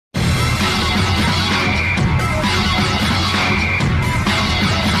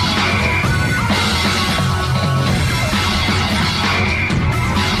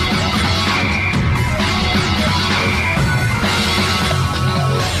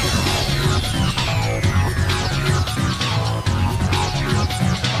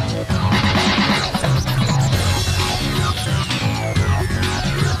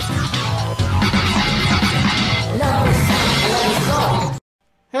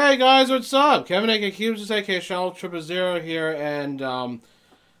Hey guys, what's up? Kevin aka Cubes, aka Shell 000 here, and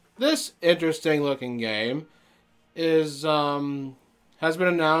this interesting looking game is has been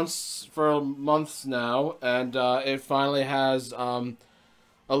announced for months now, and it finally has a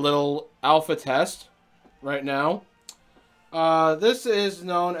little alpha test right now. This is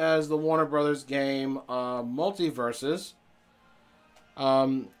known as the Warner Brothers game Multiversus.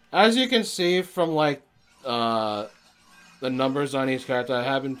 As you can see from like the numbers on each character, I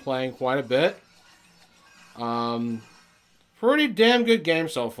have been playing quite a bit. Pretty damn good game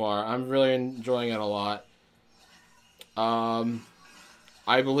so far. I'm really enjoying it a lot.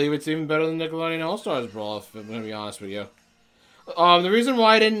 I believe it's even better than Nickelodeon All Stars Brawl, if I'm going to be honest with you. The reason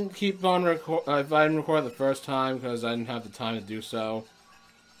why I didn't keep on I didn't record the first time because I didn't have the time to do so.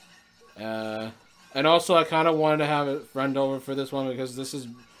 And also I kind of wanted to have a friend over for this one because this is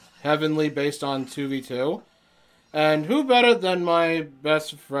heavily based on 2v2. And who better than my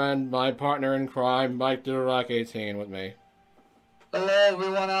best friend, my partner in crime, DudeOfRock18 with me. Hello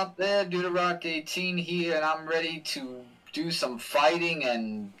everyone out there, DudeOfRock18 here, and I'm ready to do some fighting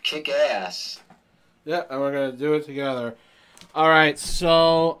and kick ass. Yeah, and we're gonna do it together. Alright,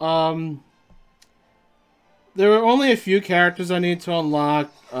 so, there are only a few characters I need to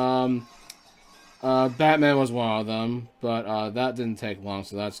unlock. Batman was one of them, but that didn't take long,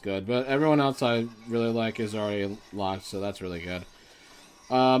 so that's good. But everyone else I really like is already locked, so that's really good.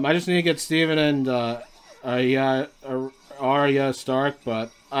 I just need to get Steven and Arya Stark, but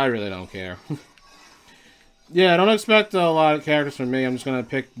I really don't care. Yeah, don't expect a lot of characters from me. I'm just gonna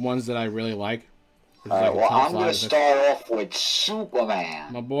pick ones that I really like. Alright, well, I'm gonna start off with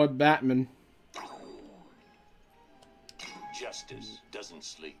Superman. My boy Batman. Justice doesn't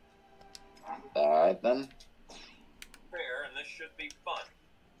sleep. Alright then. Fair, and this should be fun.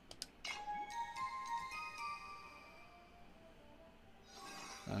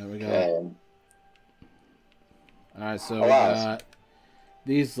 Alright, we got. Alright, so we got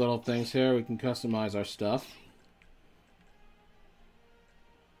these little things here. We can customize our stuff.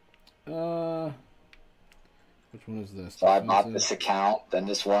 Which one is this? So I bought this account, then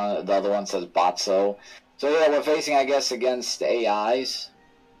this one, the other one says Botso. So yeah, we're facing, I guess, against AIs.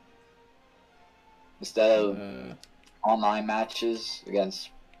 Instead of online matches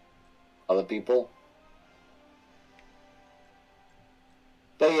against other people.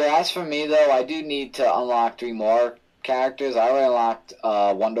 But yeah, as for me though, I do need to unlock 3 more characters. I already unlocked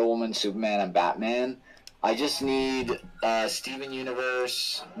Wonder Woman, Superman, and Batman. I just need Steven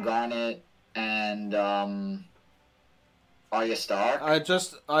Universe, Garnet, and Arya Stark. I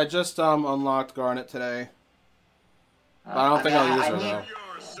just unlocked Garnet today. But I don't think I'll use her though.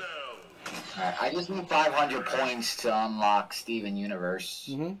 I just need 500 points to unlock Steven Universe,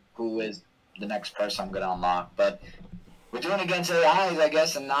 who is the next person I'm gonna unlock. But we're doing against AIs, I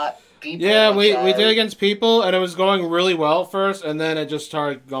guess, and not people. Yeah, we did against people, and it was going really well at first, and then it just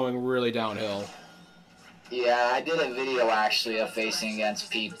started going really downhill. Yeah, I did a video actually of facing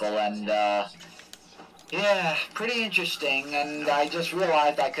against people, and yeah, pretty interesting. And I just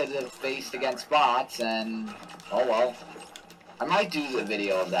realized I could have faced against bots, and oh well. I might do the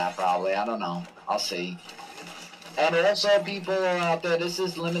video of that probably. I don't know. I'll see. And also, people out there, this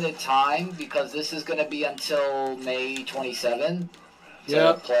is limited time because this is going to be until May 27th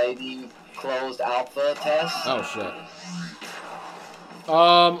to play the closed alpha test. Oh shit.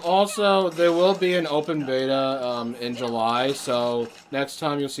 Also, there will be an open beta in July, so next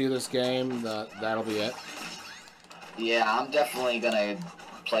time you'll see this game, that'll be it. Yeah, I'm definitely gonna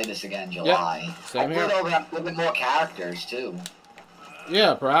play this again in July. Yep, same here. I have a little bit more characters too.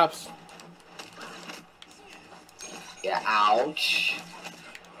 Yeah, perhaps. Yeah, ouch.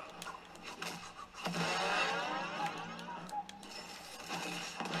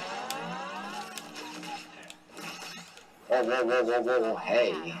 Whoa, whoa, whoa, whoa, whoa,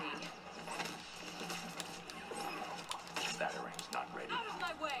 hey. Batarangs not ready. Out of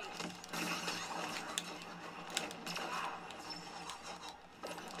my way.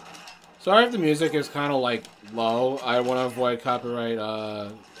 Sorry if the music is kind of like low. I want to avoid copyright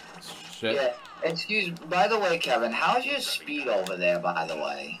shit. Yeah. Excuse me, by the way, Kevin, how's your speed over there, by the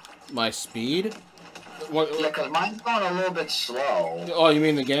way? My speed? What? Yeah, because mine's going a little bit slow. Oh, you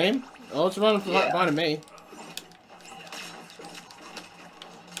mean the game? Oh, it's running fine to me.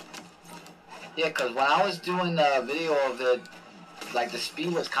 Yeah, because when I was doing the video of it, like, the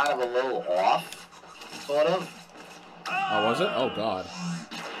speed was kind of a little off, sort of. Oh, was it? Oh, God.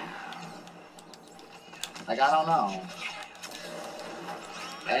 Like, I don't know.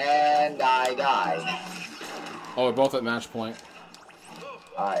 And I died. Oh, we're both at match point.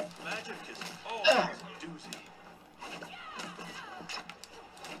 Alright. Magic is always a doozy.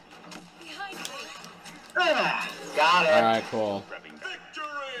 Got it. Alright, cool.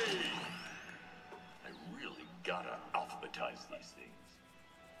 Victory! I really gotta alphabetize these things.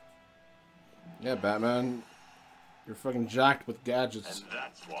 Yeah, Batman. You're fucking jacked with gadgets. And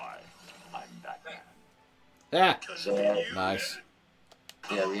that's why I'm Batman. Yeah! So, Nice.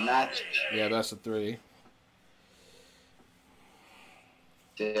 yeah, rematch. Yeah, best of 3.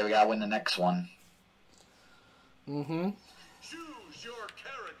 Yeah, we gotta win the next one. Mm-hmm. Choose your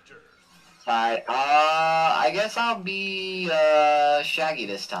character. Alright, I guess I'll be, Shaggy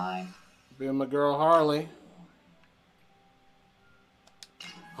this time. Being my girl Harley.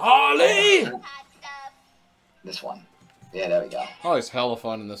 Harley! This one. Yeah, there we go. Harley's hella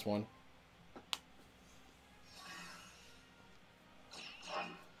fun in this one.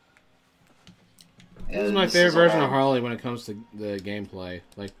 This is my favorite version of Harley when it comes to the gameplay.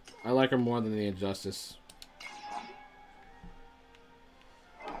 Like, I like her more than the Injustice.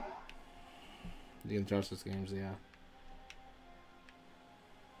 The Injustice games, yeah.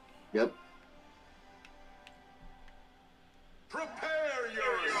 Yep. Prepare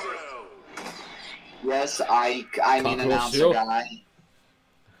yourself. Yes, I mean Cockroach announcer shield. guy.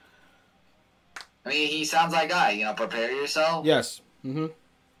 I mean, he sounds like guy. You know, prepare yourself. Yes. Mm-hmm.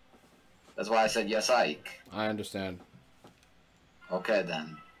 That's why I said yes, Ike. I understand. Okay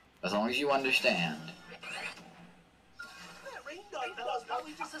then, as long as you understand.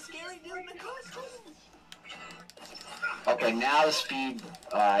 Okay, now the speed.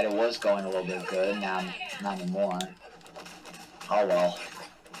 Alright, it was going a little bit good. Now, not anymore. Oh well.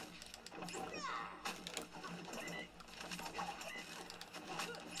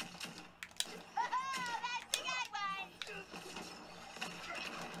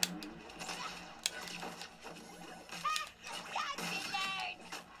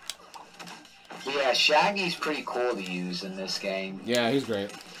 But yeah, Shaggy's pretty cool to use in this game. Yeah, he's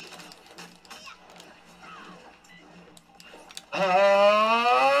great.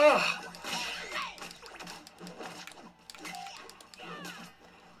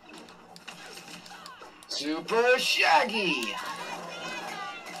 Super Shaggy!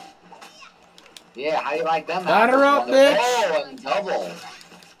 Yeah, how do you like them? Batter up, apples? bitch! Oh, and double.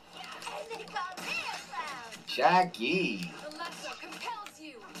 Shaggy.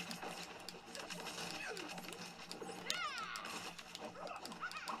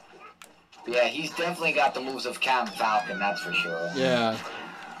 Yeah, he's definitely got the moves of Captain Falcon, that's for sure. Yeah.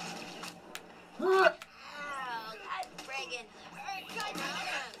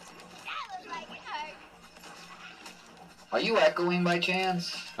 Are you echoing by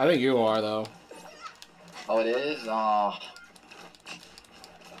chance? I think you are, though. Oh, it is? Oh.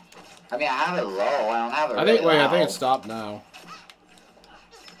 I mean, I have it low. I don't have it I think, really wait, I loud. think it stopped now.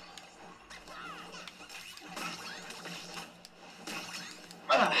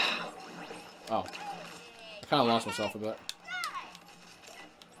 Oh. I kind of lost myself a bit.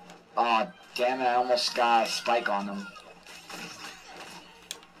 Oh, damn it. I almost got a spike on them.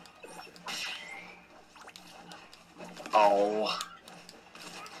 Oh.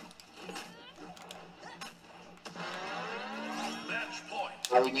 Match point.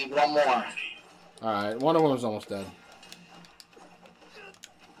 Oh, we need one more. Alright, Wonder Woman's almost dead.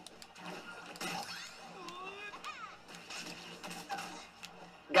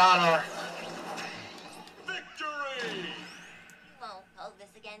 Got her. Victory! Won't hold this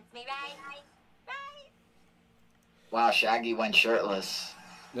against me, right? Right? Wow, Shaggy went shirtless.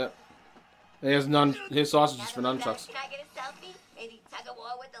 Yep. He has none. His sausages for nunchucks. Can I get a selfie? Maybe tug a war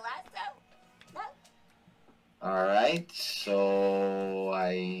with the lasso? No? Alright, so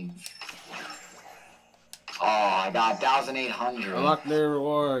I got 1,800. Unlock new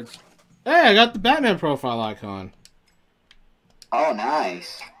rewards. Hey, I got the Batman profile icon. Oh,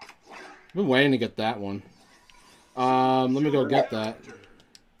 nice. I've been waiting to get that one. Let me go get that.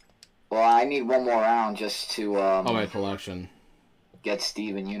 Well, I need one more round just to Oh, my collection. get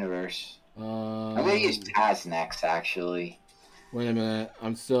Steven Universe. I'm gonna use Taz next, actually. Wait a minute.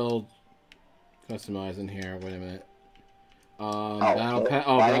 I'm still customizing here. Wait a minute. Battle Pass.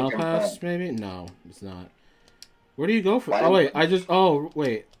 Oh, why Battle did you Pass? confirm? Maybe? No, it's not. Where do you go for? Why Oh, did- wait. Oh,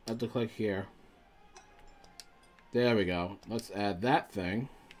 wait. I have to click here. There we go. Let's add that thing.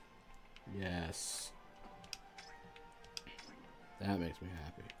 Yes. That makes me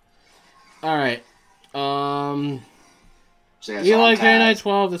happy. Alright. So yeah, You like Taz. K-Night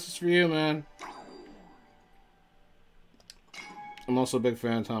 12? This is for you, man. I'm also a big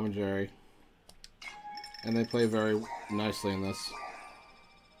fan of Tom and Jerry. And they play very nicely in this.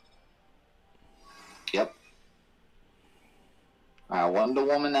 Yep. Alright, Wonder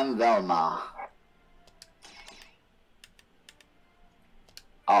Woman and Velma.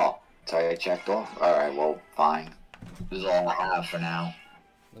 Oh, Sorry, I checked off. Alright, well, fine. This is all I have for now.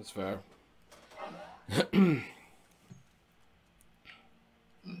 That's fair.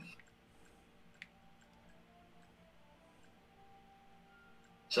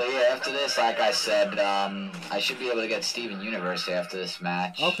 So yeah, after this, like I said, I should be able to get Steven Universe after this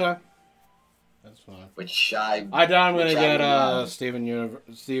match. Okay. That's fine. Which I doubt I'm gonna get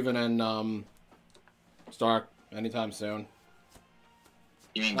Steven and Stark anytime soon.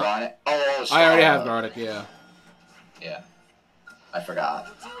 You mean Garnet? Oh, I already have Garnet, yeah. Yeah. I forgot.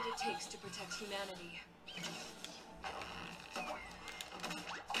 Do what it takes to protect humanity.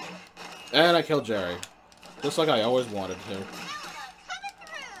 And I killed Jerry. Just like I always wanted to.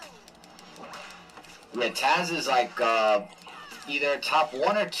 Yeah, Taz is like either top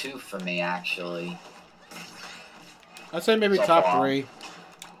 1 or 2 for me, actually. I'd say maybe So top far. 3.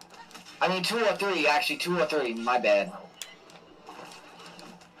 I mean 2 or 3, actually 2 or 3, my bad.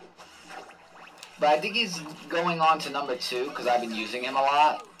 But I think he's going on to number 2 because I've been using him a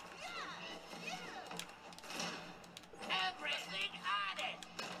lot.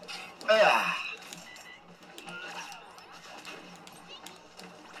 Ugh.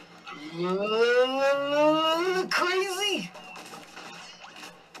 Crazy!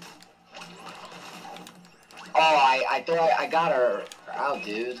 Oh, I thought I got her out,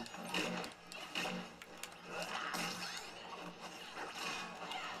 dude.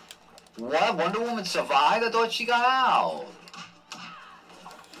 What? Wonder Woman survived? I thought she got out.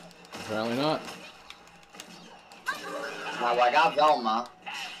 Apparently not. Now I got Velma.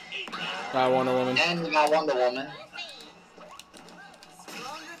 Got Wonder Woman. And we got Wonder Woman.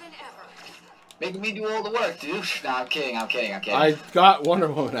 Stronger than ever. Making me do all the work, dude. No, I'm kidding, I'm kidding, I'm kidding. I got Wonder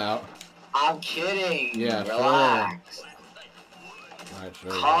Woman out. I'm kidding. Yeah, relax. Alright,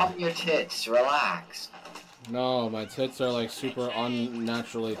 sure. Calm your tits. Relax. No, my tits are like super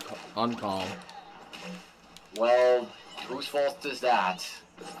unnaturally uncalm. Well, whose fault is that?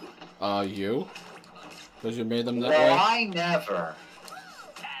 You? Because you made them that Well, way? I never.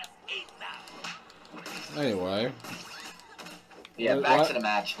 Anyway. Yeah, What- back what? to the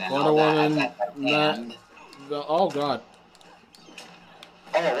match now. Wonder Woman, That- oh god.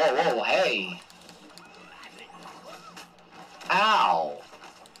 Oh, whoa, whoa, hey. Ow.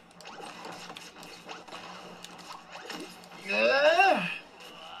 Ugh.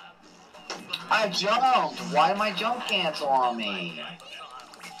 I jumped. Why did my jump cancel on me?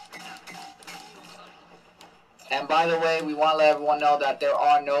 And by the way, we want to let everyone know that there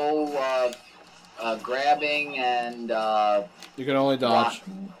are no grabbing and You can only dodge.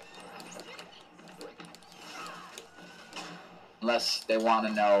 blocking. Unless they want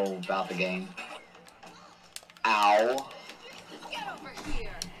to know about the game. Ow. Get over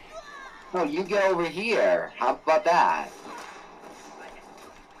here. No, you get over here. How about that?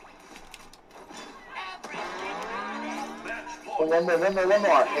 Oh, one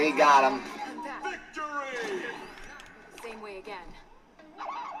more. Hey, got him. Come back. Victory! Same way again.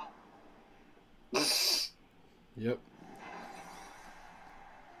 Yep.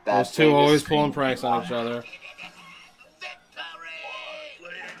 That Those two famous always screen. pulling pranks on each other. Play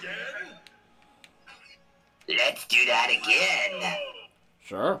again? Let's do that again.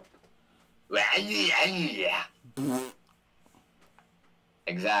 Sure.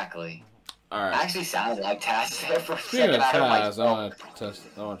 Exactly. Alright. Actually sounds like Taz there for a Speaking second. of I don't like Taz, I want to test.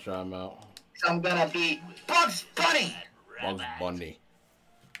 I want to try him out. I'm gonna be Bugs Bunny. Bugs Bunny.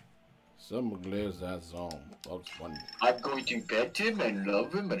 Some glares that song. Bugs Bunny. I'm going to pet him and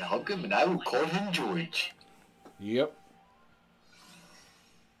love him and hug him and I will call him George. Yep.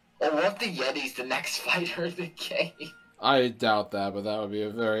 Or what if the Yeti's the next fighter of the game? I doubt that, but that would be a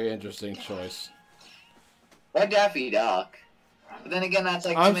very interesting choice. Or Daffy Duck. But then again, that's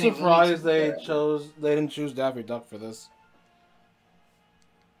like I'm too many surprised movies. they didn't choose Daffy Duck for this.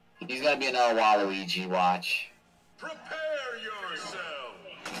 He's gonna be another Waluigi, watch. Prepare yourself!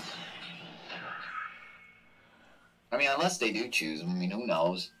 I mean, unless they do choose him, I mean, who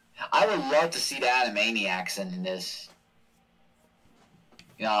knows? I would love to see the Animaniacs in this.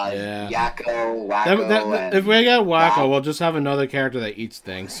 You know, Yeah. Yakko, Wacko, and... If we get Wacko, Wow. we'll just have another character that eats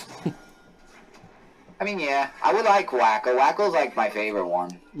things. I mean, yeah, I would like Wacko. Wacko's like my favorite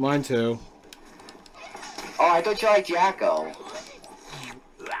one. Mine too. Oh, I thought you liked Yakko.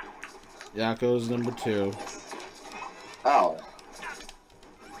 Yakko's number 2. Oh.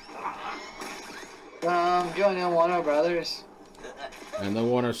 Joining Warner Brothers. And the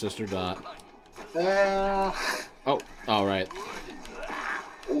Warner sister Dot. Uh... Oh, alright.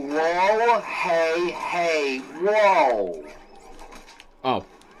 Whoa, hey, whoa. Oh.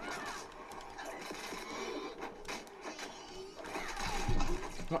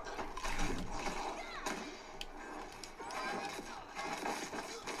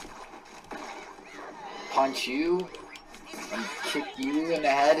 punch you and kick you in the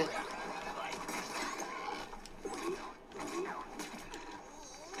head.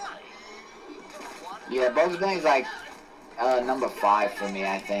 Yeah, Bugs Bunny's like number 5 for me,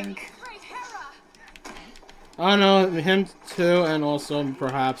 I think. I don't know, him too, and also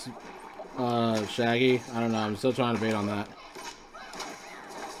perhaps Shaggy. I don't know, I'm still trying to debate on that.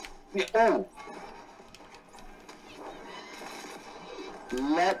 Yeah, oh!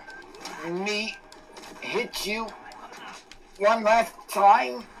 Let me hit you one last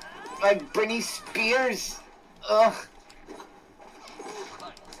time, like Britney Spears. Ugh.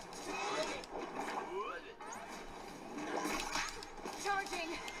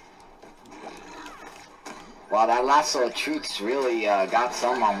 Wow, that lasso of truth's really got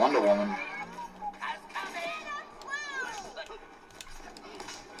some on Wonder Woman.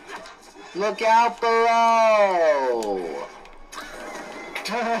 Look out below!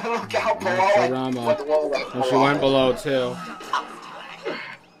 Look out below! And she went below too.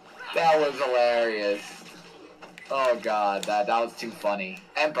 That was hilarious. Oh god, that was too funny.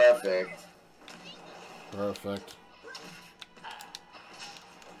 And perfect. Perfect.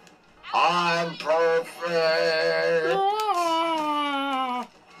 I'm perfect!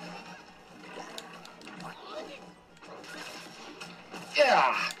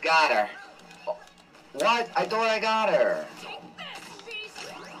 Yeah, got her. What? I thought I got her.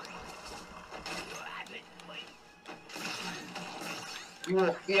 You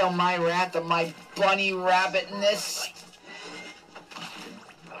will feel my wrath of my bunny rabbitness.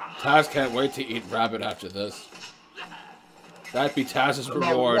 Taz can't wait to eat rabbit after this. That'd be Taz's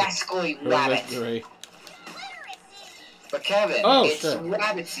reward for victory. But Kevin, it's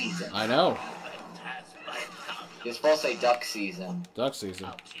rabbit season. I know. You're supposed to say duck season. Duck season.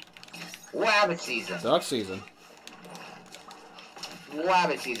 Rabbit season. Duck season.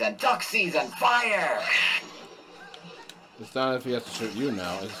 Rabbit season. Duck season. Fire! It's not if he has to shoot you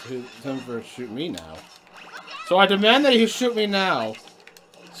now. It's him for shoot me now. So I demand that he shoot me now.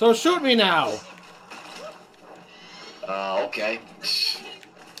 So shoot me now! Okay.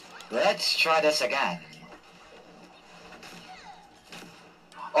 Let's try this again.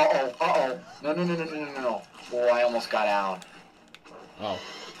 Uh-oh, uh-oh. No. Oh, I almost got out. Oh.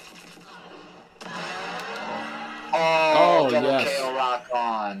 Oh, double yes. KO rock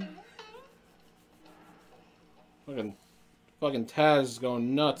on. Fucking Taz is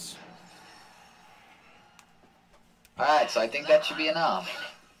going nuts. Alright, so I think that should be enough.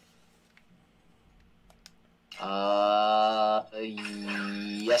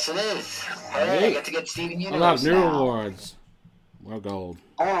 Yes it is. Alright, I get to get Steven Universe new now. rewards. More gold.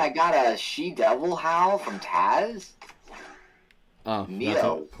 Oh, I got a She-Devil Howl from Taz? Oh, you have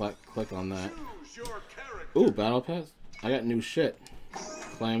to click on that. Ooh, Battle Pass. I got new shit.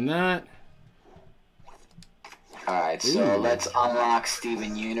 Claim that. Alright, so let's unlock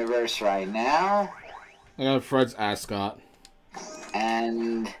Steven Universe right now. I got Fred's ascot.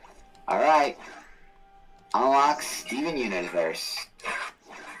 And, alright. Unlock Steven Universe.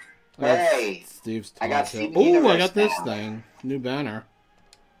 Hey! Steve's I got Steven Universe. Ooh, I got this now. thing. New banner.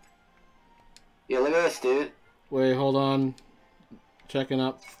 Yeah, look at this, dude. Wait, hold on. Checking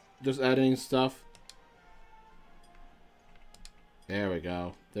up. Just editing stuff. There we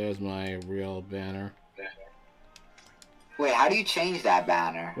go. There's my real banner. Wait, how do you change that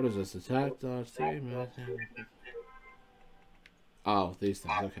banner? What is this? Attack, dodge, oh, these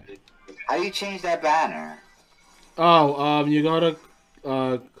things. Okay. How do you change that banner? Oh, you go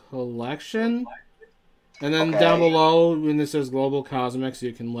to collection, and then down below when this says Global Cosmics,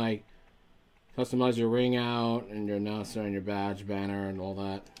 you can like customize your ring out and your announcer and your badge banner and all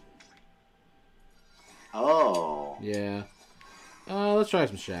that. Oh. Yeah. Let's try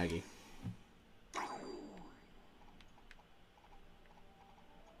some Shaggy.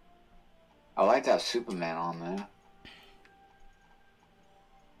 I like to have Superman on there.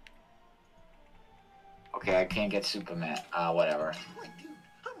 Okay, I can't get Superman. Whatever.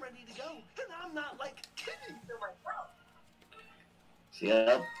 I'm ready to go, and I'm not like kidding.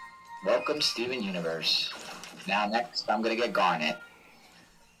 Yep. Welcome, Steven Universe. Now, next, I'm gonna get Garnet.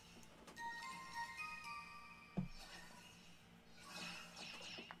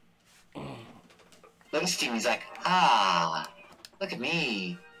 Look at Steven, he's like, look at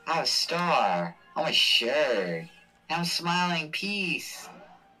me. I have a star on my shirt. And I'm smiling peace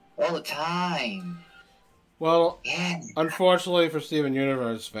all the time. Well, Yeah. unfortunately for Steven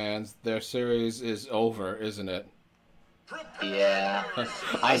Universe fans, their series is over, isn't it? Yeah.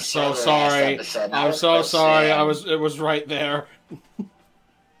 I'm so sorry. I'm so sorry. It was right there.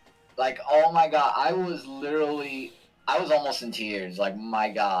 Like, oh my god, I was almost in tears. Like, my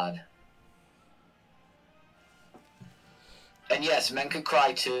god. And yes, men could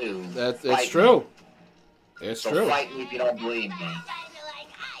cry too. It's true. It's So true. fight me if you don't believe me.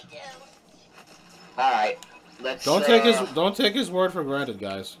 All right, let's. Don't take his word for granted,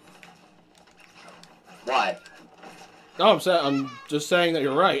 guys. What? No, I'm just saying that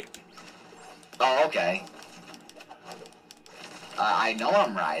you're right. Oh, okay. I know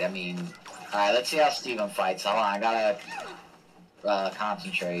I'm right. I mean, all right. Let's see how Steven fights. Hold on, I gotta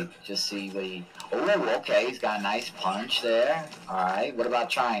concentrate. Just see what he. Oh, okay. He's got a nice punch there. All right. What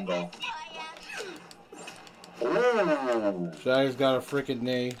about triangle? Ooh. Shaggy's got a freaking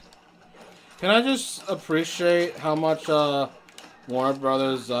knee. Can I just appreciate how much Warner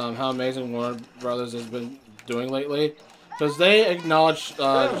Brothers, how amazing Warner Brothers has been doing lately? Because they acknowledge,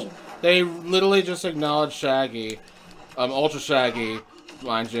 they literally just acknowledge Shaggy, Ultra Shaggy,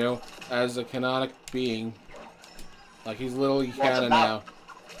 mind you, as a canonic being. Like, he's literally canon now.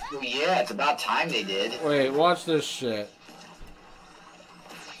 Well, yeah, it's about time they did. Wait, watch this shit.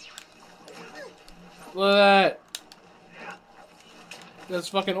 Look at that. There's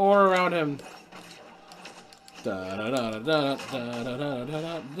fucking aura around him.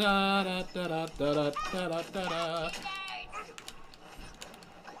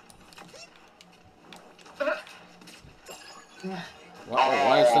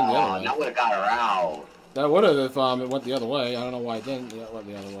 Why is it the other way? That would have got her out. That would have if it went the other way. I don't know why it didn't. It went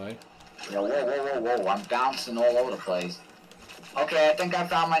the other way. Yeah, whoa. I'm bouncing all over the place. Okay, I think I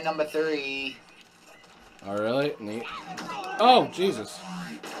found my number 3. Oh, really? Neat. Oh, Jesus.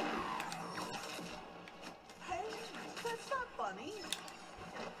 Hey, that's not funny.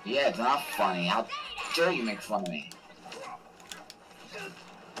 Yeah, it's not funny. How dare you make fun of me?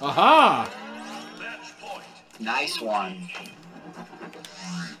 Aha! Nice one. Come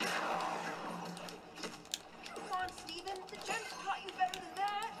on, Steven. The gents taught you better than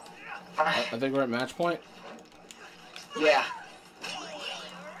that. I think we're at match point. Yeah.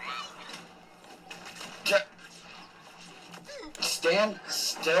 Stand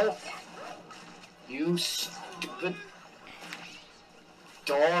still. You stupid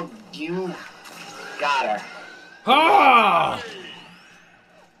dog. You got her. Ha!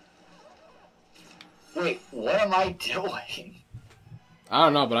 Wait, what am I doing? I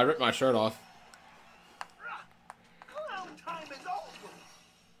don't know, but I ripped my shirt off. Clown time is over.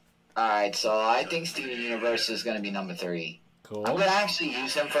 Alright, so I think Steven Universe is going to be number 3. Cool. I'm going to actually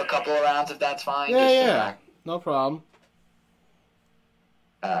use him for a couple of rounds if that's fine. Yeah, just yeah. No problem.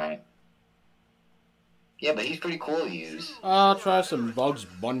 Alright. Yeah, but he's pretty cool to use. I'll try some Bugs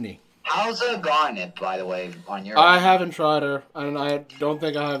Bunny. How's Garnet, by the way, on your I end? haven't tried her, and I don't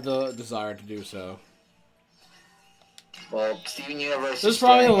think I have the desire to do so. Well, Steven Universe This is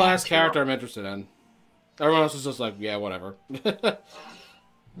probably the last character I'm interested in. Everyone else is just like, yeah, whatever.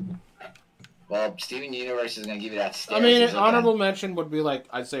 Well, Steven Universe is going to give you that stare. I mean, an honorable mention would be like,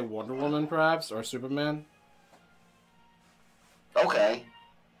 I'd say Wonder Woman, perhaps, or Superman. Okay.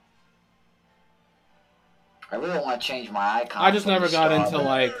 I really want to change my icon. I just from never the got star, into, but-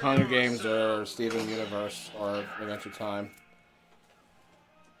 like, Hunger Games or Steven Universe or Adventure Time.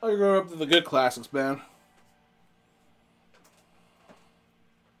 I grew up with the good classics, man.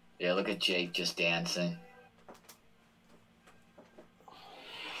 Yeah, look at Jake just dancing.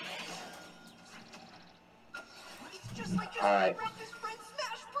 It's just like your Alright. breakfast friend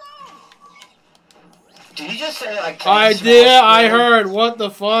Smash Bros. Did you just say, like... I Smash did. I Bros? heard. What the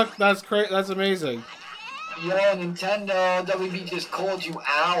fuck? That's crazy. That's amazing. Yo, Nintendo, WB just called you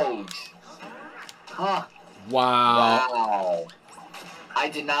out. Huh. Wow. Wow. I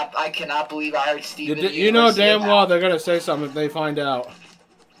cannot believe I heard Steven You know Universe say damn that. well they're gonna say something if they find out.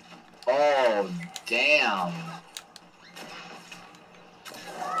 Oh, damn.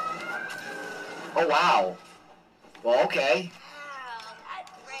 Oh, wow. Well, okay. Ow,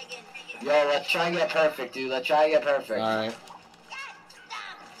 that's friggin' Yo, let's try and get perfect, dude. Let's try and get perfect. Alright. stop,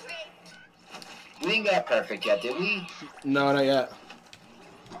 Rick. We didn't get perfect yet, did we? No, not yet.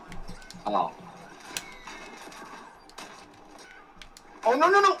 Oh. Oh, no,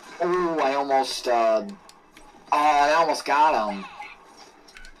 no, no! Oh, I almost, I almost got him.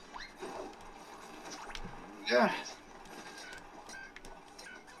 Yeah.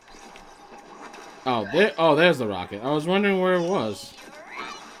 Oh, there's the rocket. I was wondering where it was.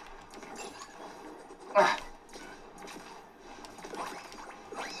 Ah.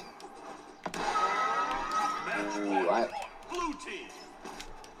 Ooh, Blue team.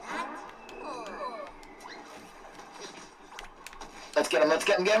 Let's get him, let's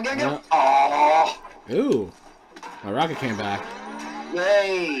get him, get him, get him, get him! Yeah. Oh, Ooh. My rocket came back.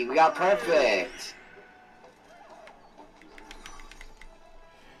 yay, we got perfect.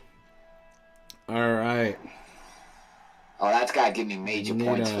 Alright. Oh, that's gotta give me major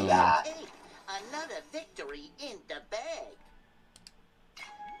points for that. Hey, another victory in the bag.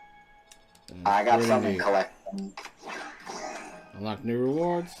 I got something neat. collecting. Unlock new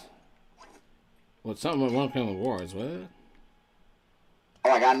rewards. What? Something with 1 million rewards. What?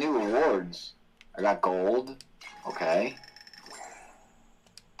 Oh, I got new rewards. I got gold. Okay.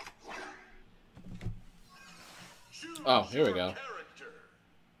 Oh, here we go.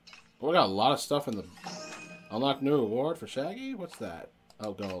 Oh, we got a lot of stuff in the... Unlock new reward for Shaggy? What's that?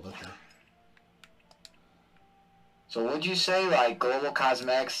 Oh, gold. Okay. So would you say, like, Global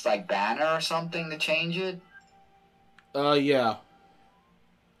Cosmetics, like, banner or something to change it? Yeah.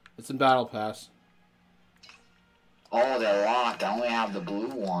 It's in Battle Pass. Oh, they're locked. I only have the blue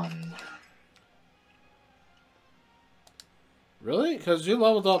one. Really? Because you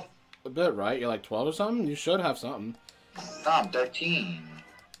leveled up a bit, right? You're like 12 or something? You should have something. No, I'm 13.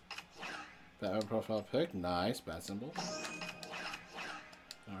 Batman profile pic. Nice. Bat symbol.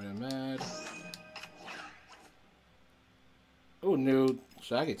 Aria mad. Ooh, new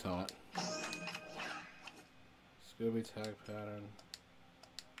Shaggy taunt. Scooby tag pattern.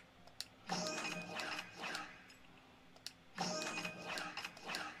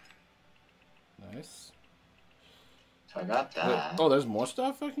 Nice. So I got that. Wait, oh, there's more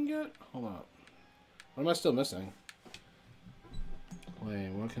stuff I can get? Hold up. What am I still missing? Wait,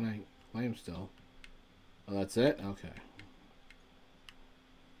 what can I claim still? Oh, that's it? Okay.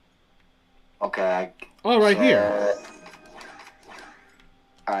 Okay. Oh, right here.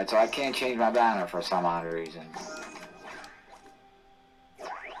 Alright, so I can't change my banner for some odd reason.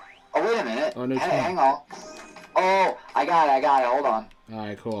 Oh, wait a minute. Oh, no, Hang on. Oh, I got it. Hold on.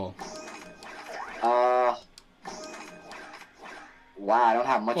 Alright, cool. Wow, I don't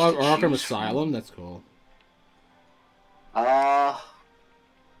have much Oh, to Arkham choose Asylum? from. That's cool.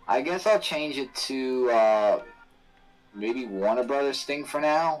 I guess I'll change it to, maybe Warner Brothers thing for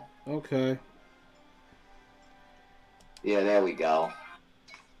now. Okay. Yeah, there we go.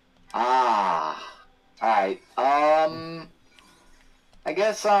 Ah. Alright, I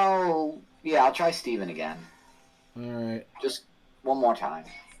guess I'll try Steven again. Alright. Just one more time.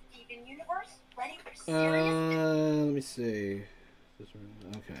 Steven Universe, ready for serious? Let me see.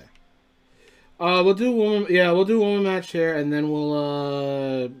 Okay. We'll do one. Yeah, we'll do one match here, and then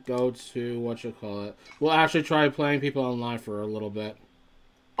we'll go to what. We'll actually try playing people online for a little bit.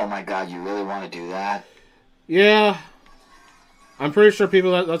 Oh my God, you really want to do that? Yeah. I'm pretty sure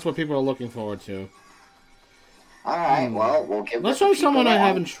that's what people are looking forward to. All right. Well, we'll give. Let's try someone I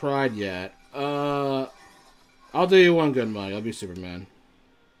haven't tried yet. I'll do you one good, Mike. I'll be Superman.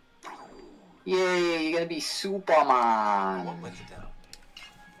 Yay! You're gonna be Superman. What went down?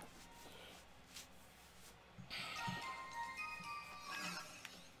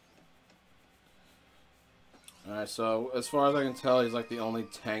 Alright, so as far as I can tell, he's like the only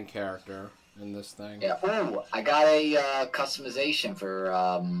tank character in this thing. Yeah. Ooh, I got a customization for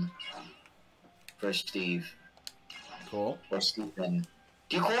Steve. Cool. Or Steven.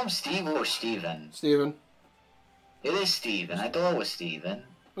 Do you call him Steve or Steven? Steven. It is Steven. I thought it was Steven.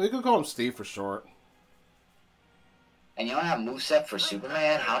 Well, you could call him Steve for short. And you don't have moveset for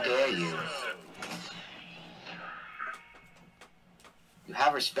Superman? How dare you? You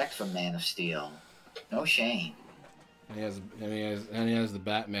have respect for Man of Steel. No shame. And he has the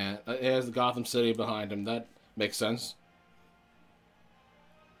Batman. He has the Gotham City behind him. That makes sense.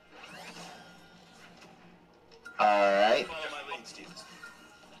 Alright. Follow my lead, Stevens.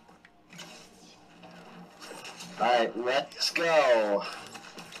 Alright, let's go.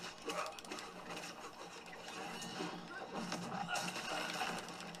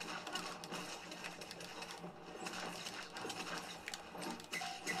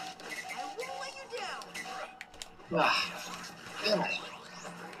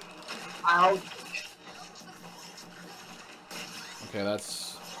 Ouch. Okay,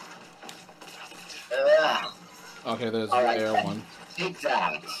 that's... Ugh. Okay, there's the Alright, air then. one. Take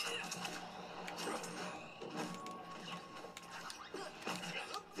that.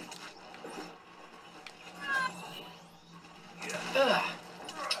 Ugh.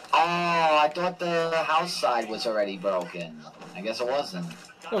 Oh, I thought the house side was already broken. I guess it wasn't.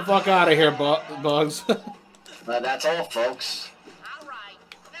 Get the fuck out of here, Bugs. But that's all, folks. All right,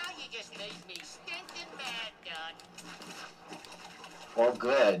 now you just made me stinking mad, Dud. Well,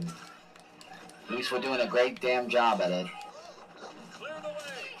 good. At least we're doing a great damn job at it. Clear the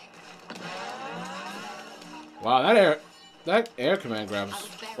way. Wow, that air command grab is,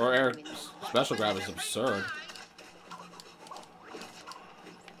 or air special grab is absurd.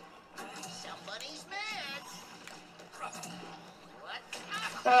 Somebody's mad. What?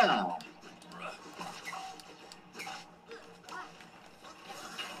 Oh.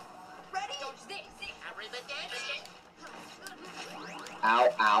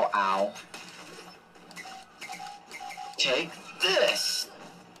 Ow, ow. Take this.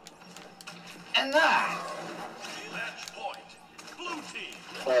 And that. Match point. Blue team.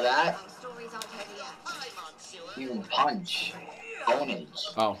 For that, Our stories aren't over yet. I'm unsure. you can punch. Ownage.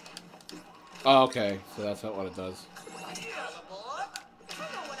 Oh. Oh, okay. So that's not what it does.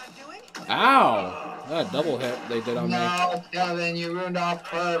 Ow! That double hit they did on me. No, Kevin, you ruined our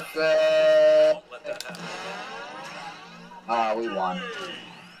perfect. Ah, we won.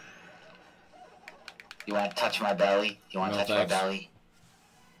 You want to touch my belly? You want to No, touch thanks. my belly?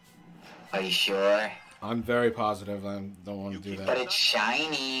 Are you sure? I'm very positive I don't want to do But that. it's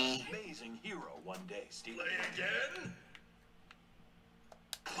shiny. Amazing hero one day, Steve. Play again.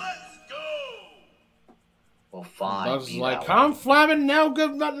 Let's go. Well, fine. Buzz is be like, that come way. flamming now,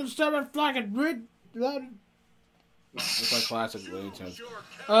 good nothing, seven, flagging, red. It's my classic Looney Tunes.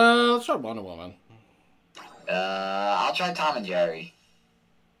 Let's try Wonder Woman. I'll try Tom and Jerry.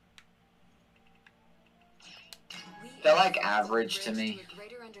 They're like average to me.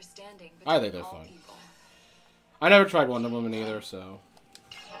 I think they're fun. I never tried Wonder Woman either, so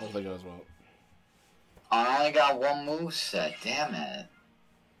hopefully it goes well. I only got one moveset, damn it.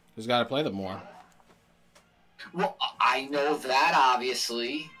 Just gotta play them more. Well, I know that,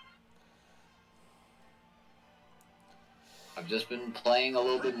 obviously. I've just been playing a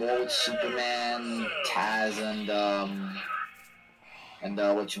little bit more with Superman, Taz, and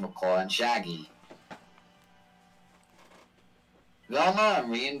whatchamacallit, and Shaggy. Velma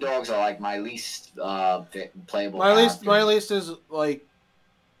and Rian Dogs are like my least playable My characters. least is like,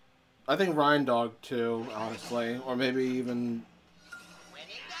 I think Ryan Dog too, honestly, or maybe even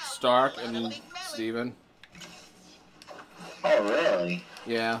Stark and Steven. Oh, really?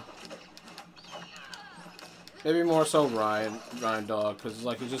 Yeah. Maybe more so Ryan Dog, because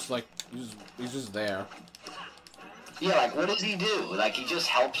like he's just there. Yeah, like what does he do? Like he just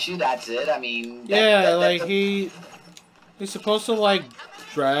helps you. That's it. I mean. Like he's supposed to like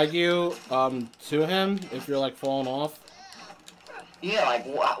drag you to him if you're like falling off. Yeah, like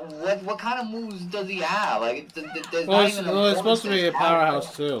what kind of moves does he have? Like there's Well, not it's, even well, it's supposed to be a bonus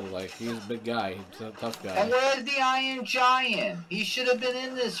powerhouse too. Like he's a big guy, he's a tough guy. And where's the Iron Giant? He should have been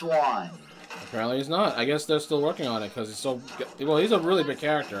in this one. Apparently he's not. I guess they're still working on it because he's so well. He's a really big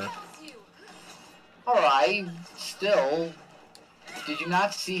character. All right, still. Did you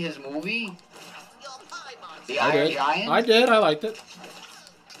not see his movie? The I Iron did. Giant? I did. I liked it.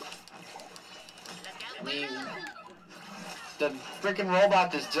 I mean, the freaking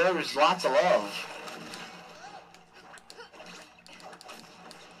robot deserves lots of love.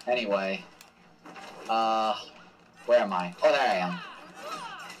 Anyway, where am I? Oh, there I am.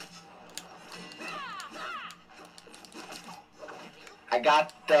 I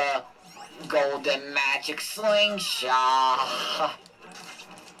got the golden magic slingshot.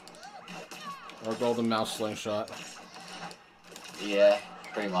 Or golden mouse slingshot. Yeah,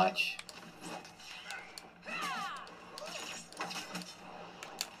 pretty much.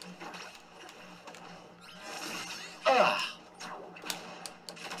 Ugh.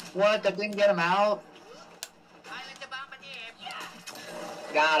 What? That didn't get him out?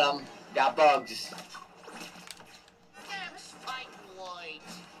 Got him. Got bugs.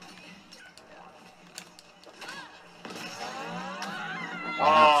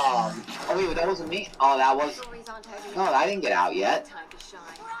 Oh, wait, that wasn't me. Oh, that was. No, I didn't get out yet. Time to shine.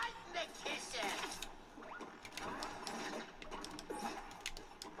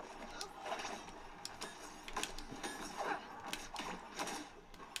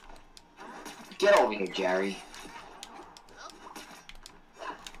 Get over here, Jerry.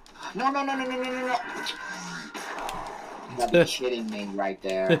 No, no, no, no, no, no, no, no. You gotta be kidding me right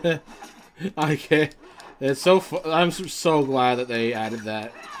there. I can't. It's so. I'm so glad that they added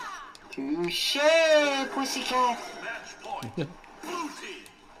that. Touche, pussycat. Match point. Blue team.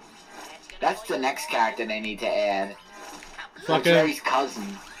 That's the next character they need to add. Fucking. Jerry's cousin.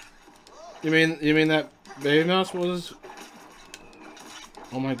 You mean that baby mouse was?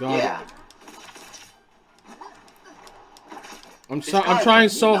 Oh my god. Yeah. I'm trying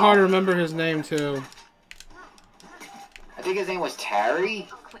so hard to remember his name too. I think his name was Terry.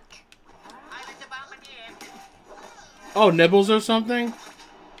 Quick. Oh, Nibbles or something?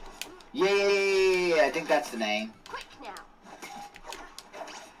 Yeah, I think that's the name. Quick now.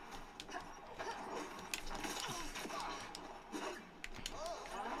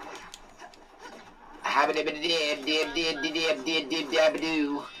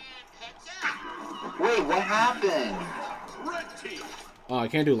 Habba-dibba-dib-dib-dib-dib-dib-dib-dib-dib-doo. Wait, what happened? Red team. Oh, I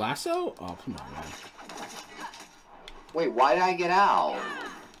can't do lasso? Oh, come on, man. Wait, why did I get out?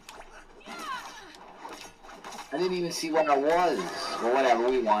 I didn't even see what I was. Well, whatever,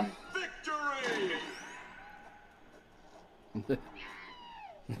 we won.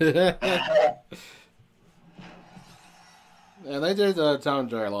 Yeah, they did Tom and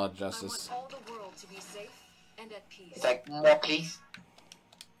Jerry a lot of justice. I want all the world to be safe and at peace. It's like, more please.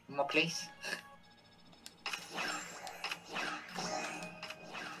 More please.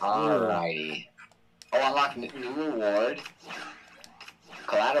 Alrighty. Oh, unlock new reward.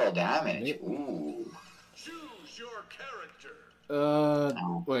 Collateral damage. Ooh. Choose your character.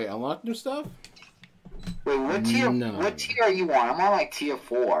 Wait, unlock new stuff? Wait, what tier? No. What tier are you on? I'm on like tier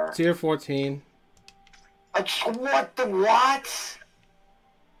 4. Tier 14. What the what?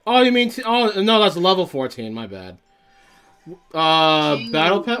 Oh, you mean oh no, that's level 14. My bad.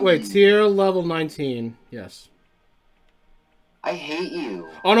 Battle Pet. Wait, tier level 19. Yes. I hate you.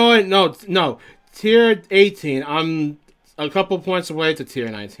 Oh no, wait, no. Tier 18. I'm a couple points away to tier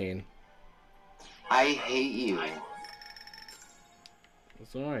 19. I hate you.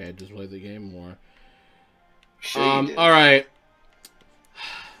 It's alright. I just played the game more. Sure you did. All right.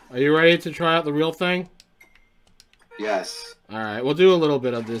 Are you ready to try out the real thing? Yes. All right, we'll do a little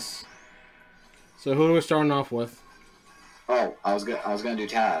bit of this. So who are we starting off with? Oh, I was gonna do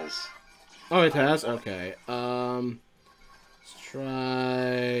Taz. Oh, it has. Okay. Let's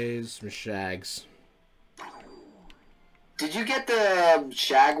try some Shags. Did you get the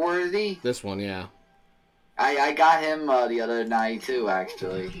Shagworthy? This one, yeah. I got him the other night too,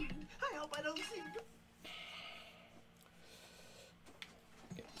 actually. I hope I don't see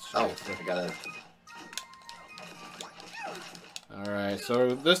you. Oh, I got it. All right.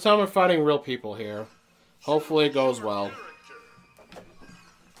 So this time we're fighting real people here. Hopefully it goes well.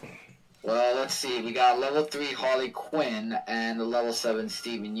 Well, let's see. We got level 3 Harley Quinn and the level 7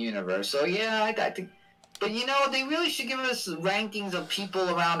 Steven Universe. So yeah, I think. But you know, they really should give us rankings of people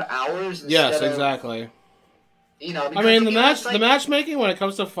around ours. Yes, instead of, exactly. you know, I mean, because the matchmaking when it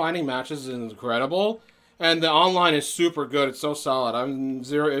comes to finding matches is incredible, and the online is super good. It's so solid. I'm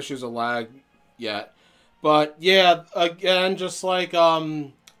 0 issues of lag yet. But yeah, again, just like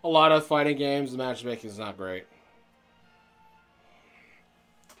a lot of fighting games, the matchmaking is not great.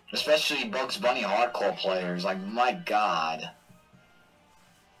 Especially Bugs Bunny hardcore players. Like, my god.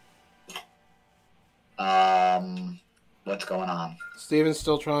 What's going on? Steven's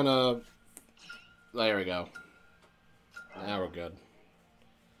still trying to... There we go. Now we're good.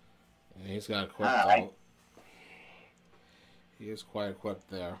 And he's got equipped Alright. though. He is quite equipped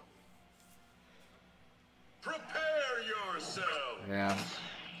there. Prepare yourself. Yeah.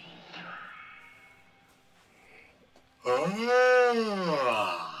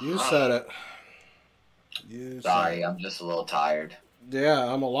 You said it. Sorry, I'm just a little tired.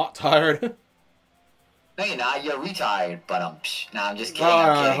 Yeah, I'm a lot tired. No, you're not. You're retired. But no, I'm just kidding. Oh,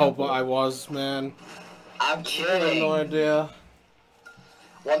 I'm kidding. I hope I was, man. I'm I have kidding. no idea.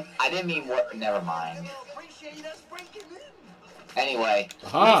 Well, I didn't mean what. Never mind. They'll appreciate us breaking in. Anyway,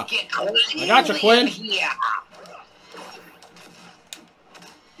 Aha. let's get I got you, Quinn. Here.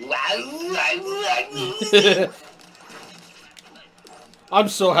 I'm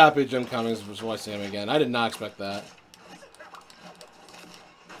so happy Jim Cummings was voicing him again. I did not expect that.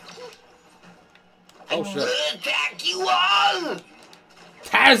 Oh shit. Attack you all!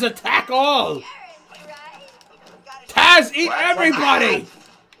 Taz attack all! Taz eat everybody!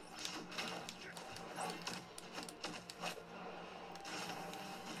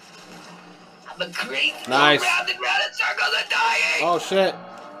 I'm a great Nice. round and round in circles and dying! Oh shit.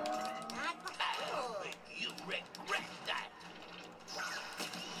 You regret that.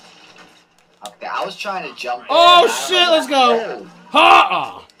 Okay, I was trying to jump. Oh, in, I don't shit, know let's that- go.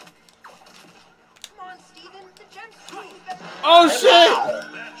 Ha! Come on, Steven, the gem's Oh shit!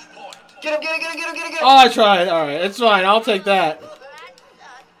 Match point. Get him, get him, get him, get him, get him, get him! Oh, I tried. Alright, it's fine. I'll take that.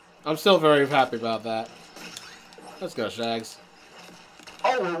 I'm still very happy about that. Let's go, Shags.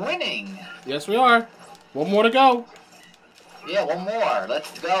 Oh, we're winning! Yes, we are. One more to go. Yeah, one more.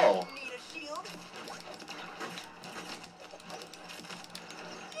 Let's go. Need a shield?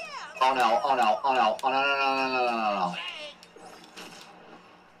 Oh no, oh no, oh no, oh no, no, no, no, no, no, no.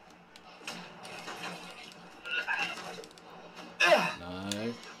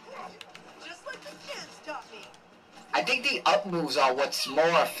 Nice. Just like the kids taught me. I think the up moves are what's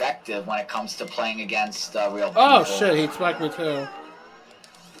more effective when it comes to playing against real people. Oh shit, he spiked me too. Feels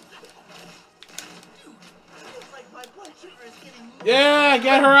like my blood sugar is getting low. Yeah,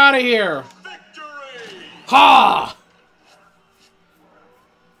 get her out of here. Victory! Ha!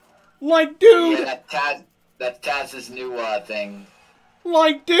 Like, dude. Yeah, that's Taz's new thing.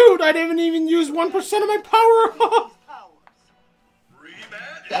 Like, dude, I didn't even use 1% of my power.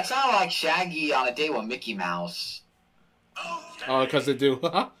 Rematch. That sounded like Shaggy on a date with Mickey Mouse. Oh, because they do.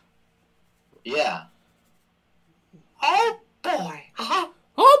 Yeah. Oh boy.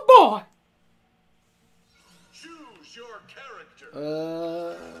 Oh boy. Choose your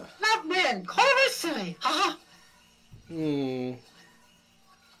character. Not man. Silly. Hmm.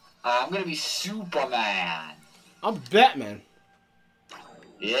 I'm gonna be Superman. I'm Batman.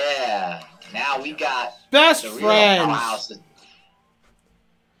 Yeah. Now we got Best the real friends. powerhouses.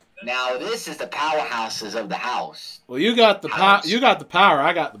 Now this is the powerhouses of the house. Well, you got the House. You got the power.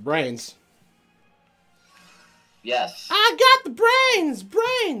 I got the brains. Yes. I got the brains.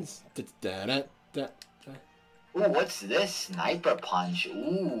 Brains. Ooh, what's this? Sniper punch.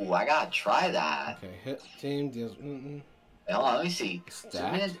 Ooh, I gotta try that. Okay, hit team deals. Wait, hold on, let me see. Stacked.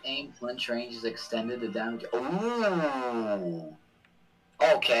 Superman's aim punch range is extended to damage. Ooh.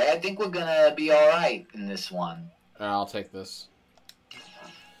 Okay, I think we're gonna be alright in this one. I'll take this.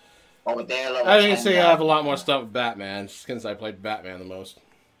 Over there, level As you can 10 see, I now. have a lot more stuff with Batman since I played Batman the most.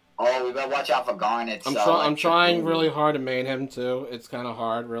 Oh, we better watch out for Garnet's. I'm trying really hard to main him too. It's kind of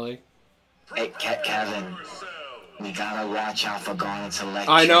hard, really. Hey, Kevin. We gotta watch out for Garnet's electric.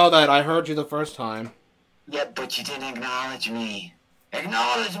 I know that. I heard you the first time. Yeah, but you didn't acknowledge me.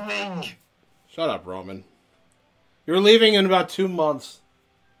 Acknowledge me! Shut up, Roman. You're leaving in about 2 months.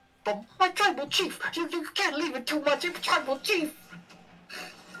 But my tribal chief, you can't leave it too much. You're tribal chief.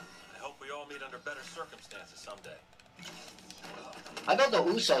 I hope we all meet under better circumstances someday. I thought the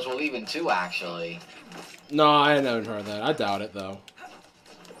Usos were leaving too, actually. No, I haven't heard that. I doubt it, though.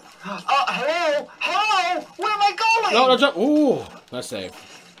 Hello? Hello? Where am I going? No, no, jump. Ooh, nice save.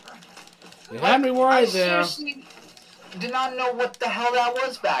 You had me worried there. I seriously did not know what the hell that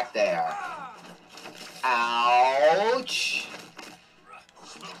was back there. Ouch.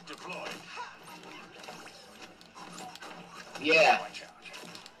 Smoke deployed. Yeah.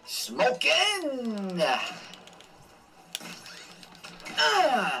 Smoking.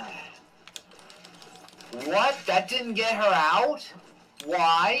 What? That didn't get her out?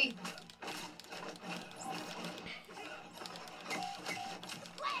 Why?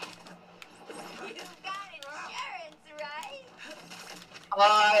 You've got insurance, right?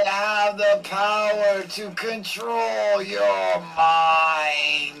 I have the power to control your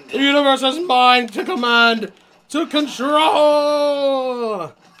mind. The universe is mine to command, to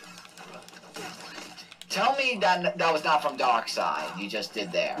control. Tell me that was not from Darkseid. You just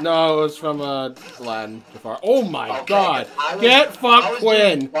did there. No, it was from Aladdin. Jafar. Oh my Okay, God! I was- Get I fucked, was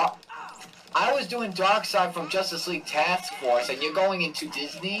Quinn. doing- I was doing Darkseid from Justice League Task Force, and you're going into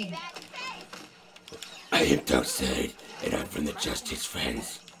Disney? I am Darkseid, and I'm from the Justice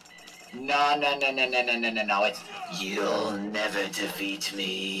Friends. No. It's you'll never defeat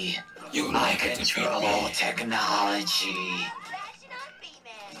me. I control technology.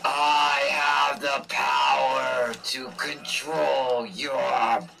 I have the power to control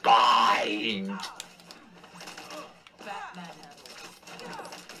your mind.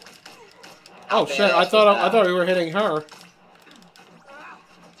 Oh shit! I thought we were hitting her.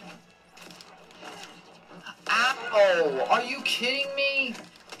 Ow! Are you kidding me?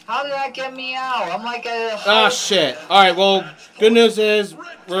 How did that get me out? I'm like a... Ah shit! All right. Well, good news is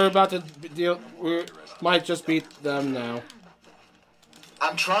we're about to deal. We might just beat them now.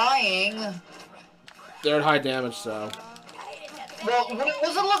 I'm trying. They're at high damage, so. Well, what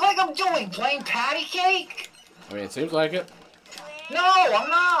does it look like I'm doing? Playing patty cake? I mean, it seems like it. No, I'm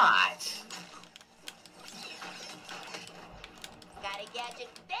not. Gotta get you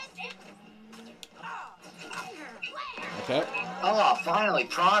this. Okay. Oh, finally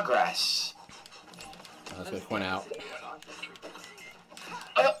progress. Let's get Quinn out.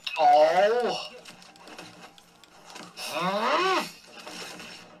 Oh. Huh?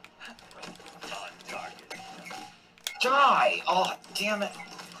 Die! Oh, damn it.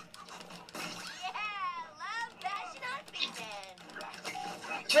 Yeah, love fashion on beaten.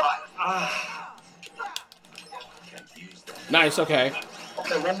 Die! Nice. Okay.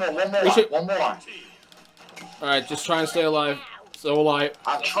 Okay, one more. We should- One more. All right. Just try and stay alive. So alive.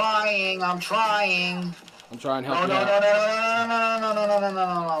 I'm trying. I'm trying to help No, you no, out.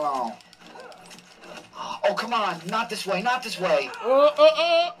 no. Oh, come on. Not this way.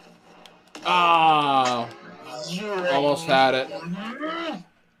 Ah. You Almost had it.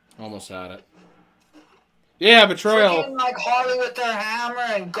 Almost had it. Yeah, betrayal. Freaking like Harley with her hammer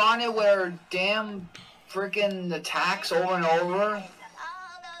and Garnet with her damn freaking attacks over and over. All those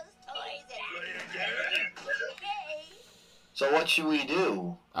toys and So what should we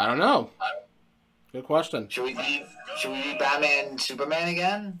do? I don't know. Good question. Should we be Batman and Superman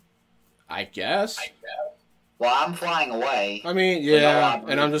again? I guess. Well, I'm flying away. I mean, yeah.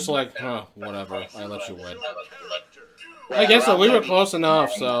 And I'm just like, huh, whatever. I let you win. I guess so. around We were 30. close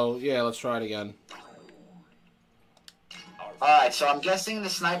enough, so yeah, let's try it again. Alright, so I'm guessing the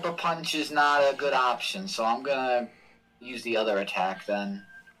sniper punch is not a good option, so I'm gonna use the other attack then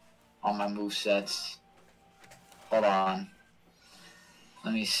on my movesets. Hold on.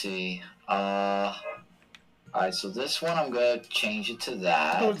 Let me see. Alright, so this one I'm gonna change it to Go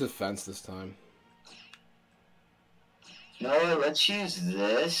that. with defense this time. You know what? Let's use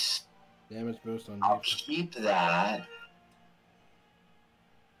this. Damage boost on I'll you. keep that.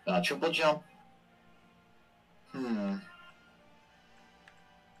 Triple jump.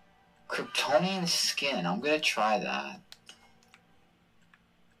 Kryptonian skin. I'm gonna try that.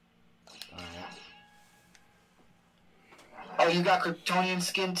 Alright. Oh, you got Kryptonian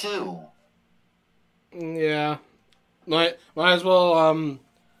skin too. Yeah. Might as well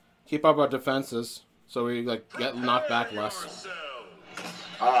keep up our defenses so we like get knocked back less.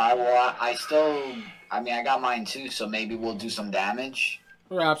 Alright, well I mean I got mine too, so maybe we'll do some damage.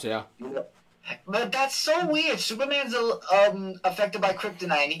 Perhaps, yeah. But that's so weird. Superman's affected by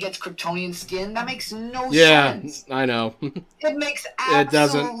kryptonite and he gets Kryptonian skin. That makes no sense. Yeah, I know. It makes It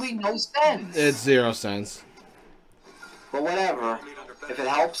doesn't. absolutely no sense. It's 0 cents. But whatever. If it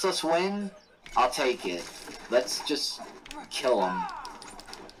helps us win, I'll take it. Let's just kill him.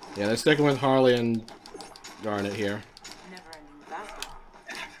 Yeah, they're sticking with Harley and Garnet here.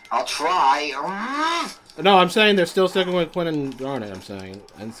 I'll try. No, I'm saying they're still sticking with Quinn and Garnet, I'm saying.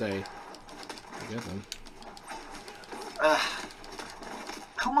 And say, get them.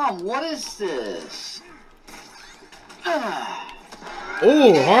 Come on, what is this?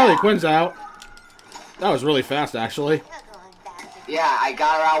 Oh, Harley Quinn's out. That was really fast, actually. Yeah, I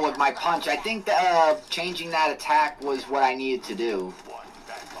got her out with my punch. I think changing that attack was what I needed to do.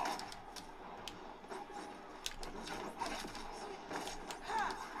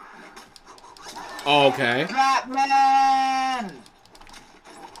 Okay. Batman!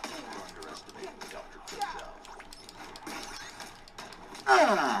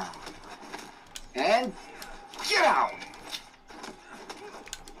 And get out!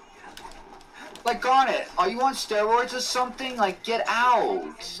 Like, Garnet, are you on steroids or something? Like, get out!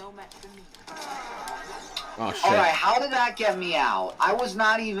 Oh, shit. Alright, how did that get me out? I was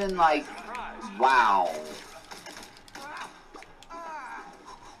not even, like, wow.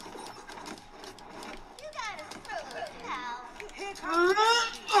 You got a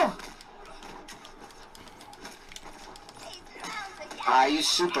pal. I use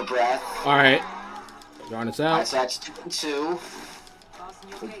super breath. Alright. Garnet's Alright, out. so that's 2-2.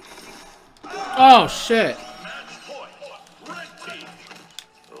 Oh, shit.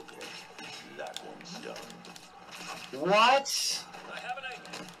 What?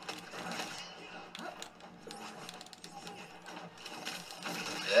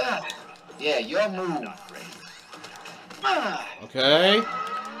 Yeah, your move. Okay.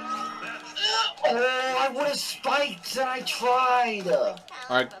 Oh, I would have spiked and I tried.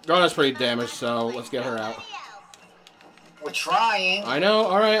 Alright, Garnet's pretty damaged, so let's get her out. We're trying. I know,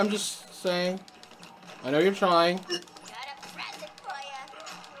 alright, I'm just saying. I know you're trying. Got a present for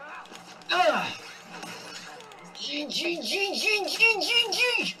ya. G, G, G, G, G, G,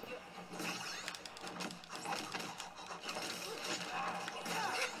 G.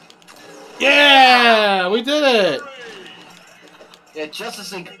 Yeah! We did it! Yeah,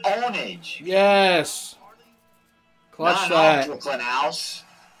 Justice League ownage. Yes! Clutch Not that. Brooklyn House.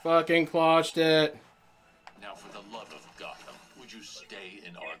 Fucking clutched it. Now, for the love of Gotham, would you stay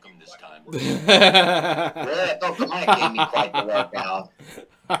in Arkham this time? Yeah, oh, Clint gave me quite the workout.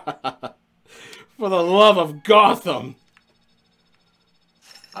 For the love of Gotham.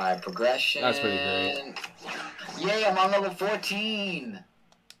 Alright, progression. That's pretty great. Yay, I'm on level 14.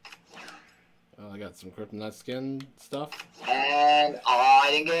 Well, I got some kryptonite skin stuff. And, oh,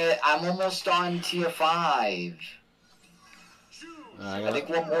 I didn't get it. I'm almost on tier 5. I think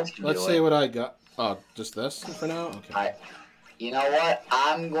one more should Let's do see it. what I got. Oh, just this for now? Okay. Alright. You know what?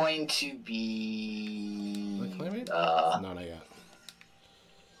 I'm going to be... Did I claim it? No, not yet.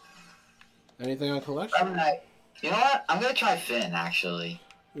 Anything on collection? You know what? I'm going to try Finn, actually.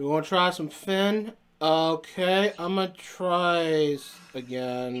 You want to try some Finn? Okay, I'm going to try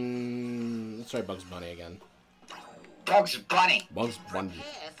again. Let's try Bugs Bunny again. Bugs Bunny. Bugs Bunny.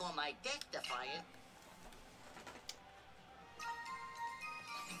 Prepare for my death defiant.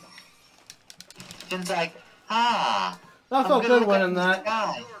 Finn's like, ah. I felt good winning that.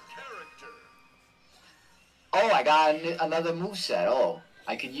 Guy. Oh, I got another moveset. Oh,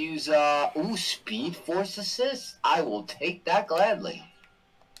 I could use, Speed Force Assist. I will take that gladly.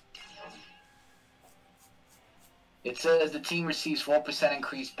 It says the team receives 4%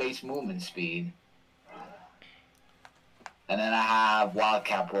 increased base movement speed. And then I have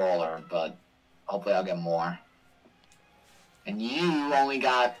Wildcat Brawler, but hopefully I'll get more. And you only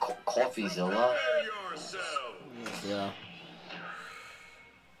got Coffeezilla. Yeah.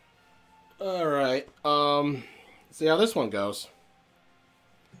 Alright, see how this one goes.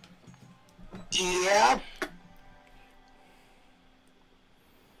 Yep.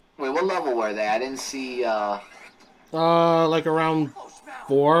 Wait, what level were they? I didn't see, like around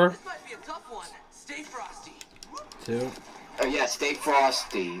 4. This might be a tough one. Stay frosty. 2. Oh yeah, stay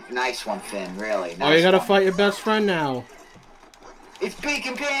frosty. Nice one, Finn, really. Nice Oh, you gotta one. fight your best friend now. It's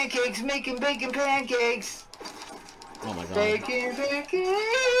baking pancakes, making bacon pancakes. Oh my god. Bacon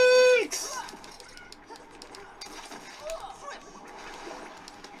pancakes.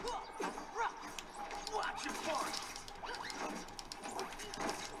 Watch your part.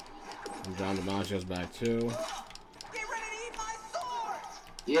 And John DiMaggio's back too. Get ready to eat my sword.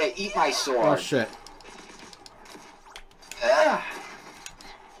 Yeah, eat my Oh sword. shit. Ugh.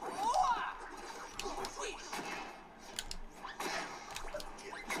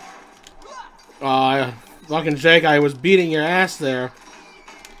 Fucking Jake, I was beating your ass there.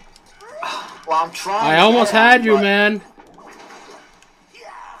 Well, I'm trying. I almost had you, but- man.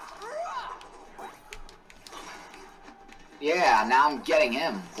 Yeah, now I'm getting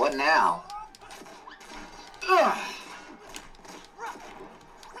him. What now? Ugh.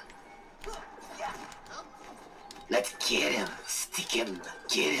 Let's get him. Stick him.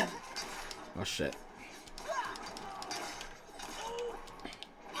 Get him. Oh shit.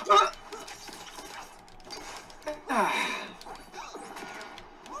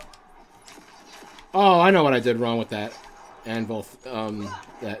 Oh, I know what I did wrong with that. And both,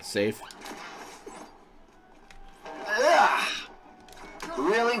 that safe. Ugh.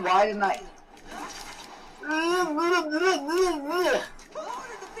 Really? Why didn't I?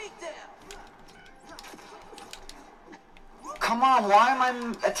 Come on, why are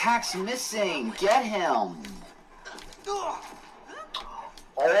my attacks missing? Get him. Oh,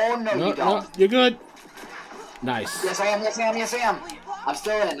 no, No, you no, don't. you're good. Nice. Yes, I am, yes, I am, yes, I am. I'm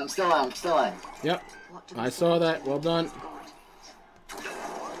still in, I'm still in, I'm still in. Yep. I saw that. Well done.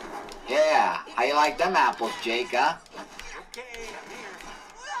 Yeah, how you like them apples, Jake, huh? Okay, I'm here.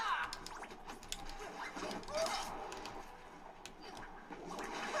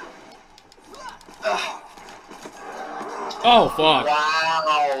 Ugh. Oh, fuck.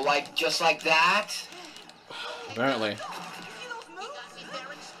 Wow, like, just like that? Apparently.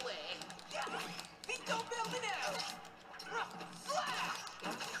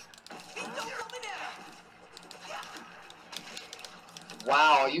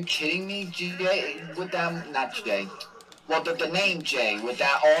 Wow, are you kidding me, Jay? With that, not Jay. Well, the name Jay, with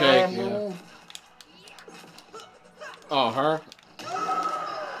that arm Jake, yeah. move. Oh, her?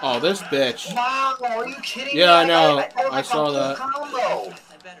 Oh, this bitch. Wow, are you kidding me? Yeah, I know. that was I like saw a full that. combo.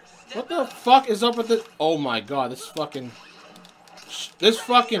 What the fuck is up with this? Oh my god, this fucking... This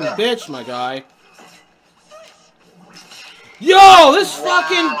fucking bitch, my guy. Yo, this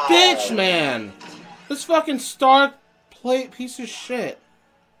fucking bitch, man! This fucking star plate piece of shit.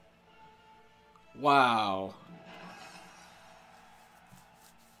 Wow.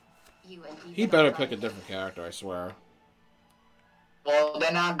 He better pick a different character, I swear. Well,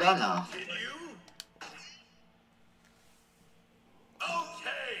 they're not gonna.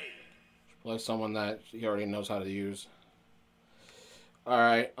 Play someone that he already knows how to use.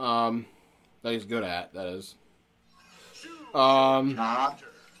 Alright, that he's good at, that is. Nah.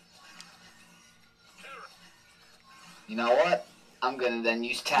 You know what? I'm gonna then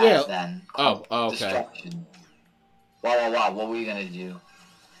use Taz Yeah. then. Oh, okay. Destruction. Wow. What were you gonna do?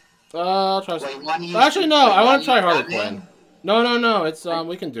 I'll try. Wait, one use- Actually, no. wait, I want one to try use Harley Batman? Quinn. No. It's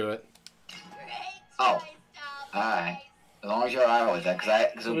we can do it. Oh. Alright. As long as you're alright with that,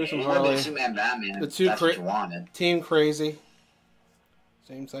 because We'll do some a little bit Harley. of Superman Batman, The if two that's what you wanted. Team Crazy.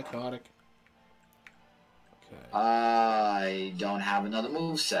 Same psychotic. Okay. I don't have another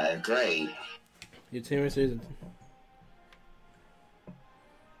moveset. Great. Your team is season.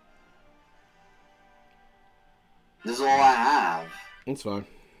 This is all I have. It's fine.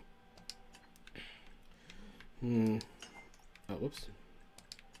 Oh, whoops.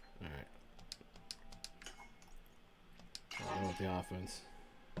 Alright. I'll go with the offense.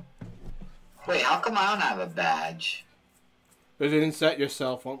 Wait, how come I don't have a badge? Because you didn't set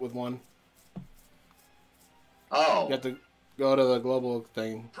yourself up with one. Oh. You have to go to the global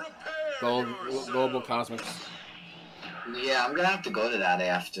thing. Global Cosmics. Yeah, I'm gonna have to go to that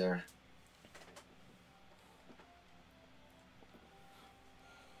after.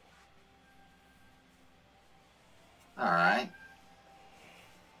 Alright.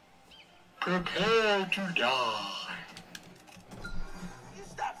 Prepare to die.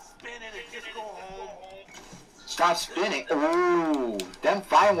 and just go home. Stop spinning. Ooh, them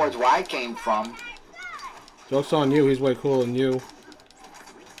fighting words where I came from. Joke's on you. He's way cooler than you.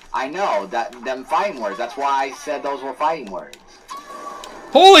 I know that them fighting words. That's why I said those were fighting words.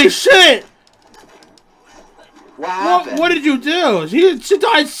 Holy shit! What happened? What did you do? She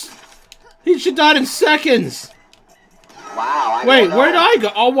died. She died in seconds. Wow. Wait, where did I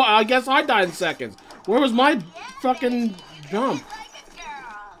go? Oh, well, I guess I died in seconds. Where was my fucking jump?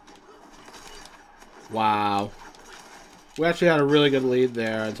 Wow. We actually had a really good lead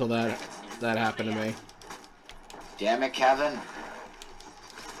there until that happened to me. Damn it, Kevin.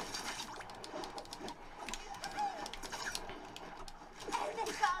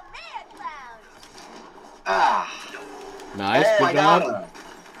 Ah. Nice. Oh, Good I got job. him.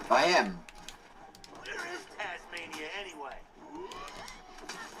 I am. Where is Tasmania anyway?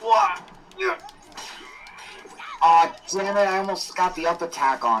 What? Oh, damn it, I almost got the up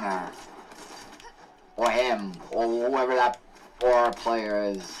attack on her. Or him. Or whoever that poor player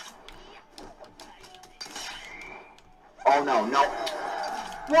is. Oh, no, no.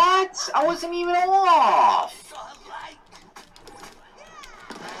 What? I wasn't even off.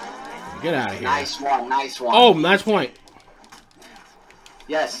 Get out of here. Nice one, nice one. Oh, match point.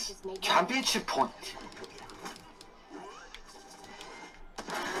 Yes. Championship point.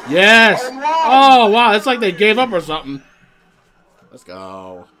 Yes. Oh, wow. Oh, wow. It's like they gave up or something. Let's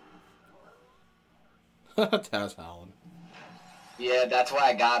go. Taz Howland. Yeah, that's what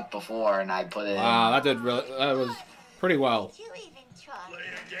I got before, and I put it Wow, that was pretty well.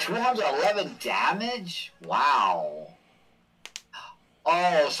 211 damage? Wow.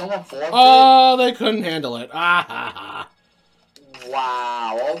 Oh, someone forfeited? Oh, they couldn't handle it. Ah, ha, ha.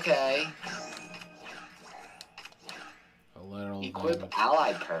 Wow, okay. Collateral Equip damage.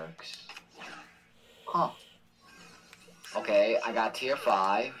 ally perks. Huh. Okay, I got tier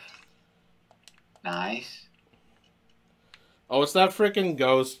 5. Nice. Oh, it's that freaking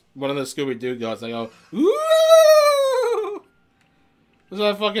ghost. One of the Scooby-Doo ghosts. They go, ooh! Is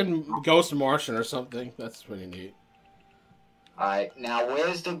that fucking Ghost Martian or something? That's pretty neat. Alright, now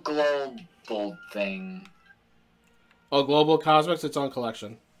where's the global thing? Oh, Global Cosmics, it's on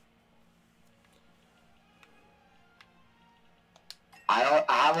collection. I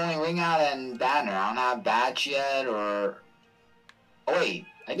have only Ring Out and Banner. I don't have Badge yet, or... Oh, wait,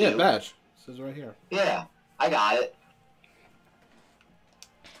 I do. Yeah, badge. It says right here. Yeah, I got it.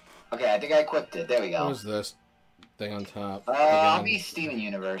 Okay, I think I equipped it. There we go. What is this thing on top? I'll be Steven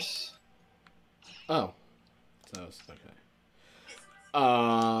Universe. Oh. So, okay.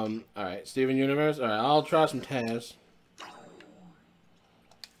 Alright, Steven Universe. Alright, I'll try some Taz.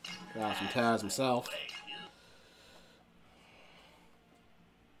 Try some Taz himself.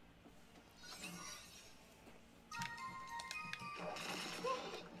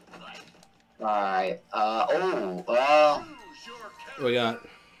 Alright, What we got?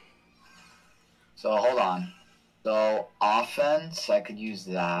 so hold on. So, offense, I could use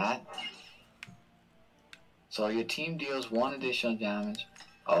that. So your team deals 1 additional damage.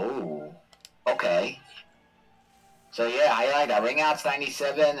 Oh, okay. So yeah, I like that. Ring Out's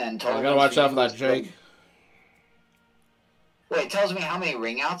 97 and total. I gotta watch out for that Jake. Wait, it tells me how many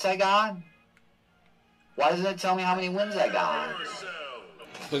Ring Outs I got? Why doesn't it tell me how many wins I got?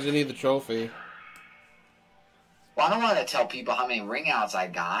 Because you need the trophy. Well, I don't want to tell people how many Ring Outs I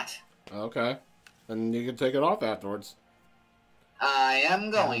got. Okay. And you can take it off afterwards. I am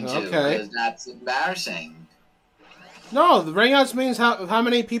going to, Okay. because that's embarrassing. No, the ring outs means how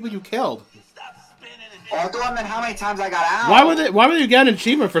many people you killed. Oh, I thought I meant how many times I got out. Why would you get an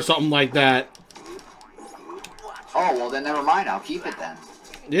achievement for something like that? Oh, well then never mind. I'll keep it then.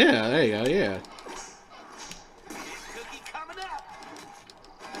 Yeah, there you go, yeah.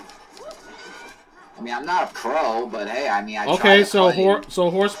 I mean, I'm not a pro, but hey, I mean, I Okay, try to so play.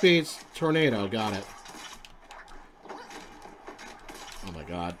 Horse Speed's Tornado, got it. Oh my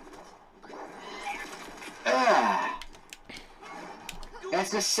god. It's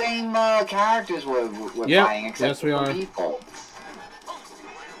the same characters we're Yep, buying, except yes, we for are. people.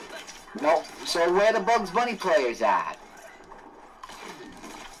 No, so where the Bugs Bunny players at?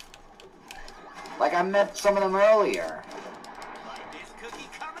 Like I met some of them earlier.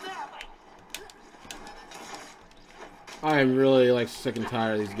 I am really like sick and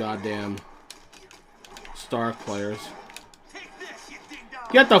tired of these goddamn Stark players.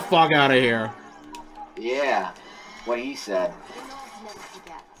 Get the fuck out of here. Yeah, what he said.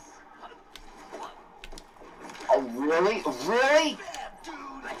 Oh, really? Really?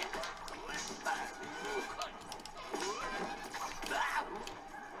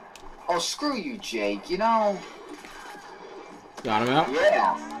 Oh, screw you, Jake, you know? Got him out?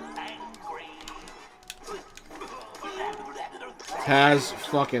 Yeah. Taz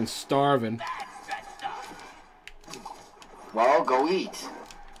fucking starving. Well, go eat.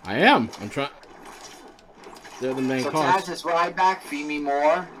 I am. I'm trying. They're the main So cars. Taz, just ride back, feed me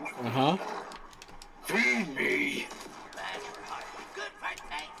more. Uh-huh. Feed me.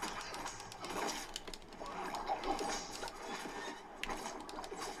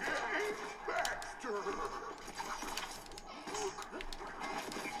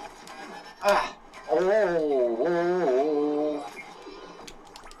 Oh.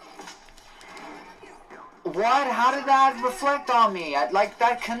 What? How did that reflect on me? I'd like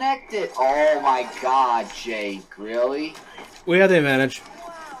that connected. Oh my god, Jake. Really? We have the advantage.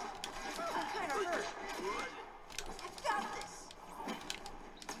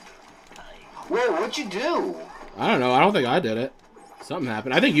 Whoa, what'd you do? I don't know. I don't think I did it. Something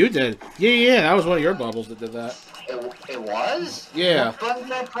happened. I think you did. Yeah. That was one of your bubbles that did that. It was? Yeah. What button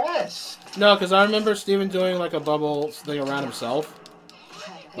did I press? No, because I remember Steven doing like a bubble thing around himself.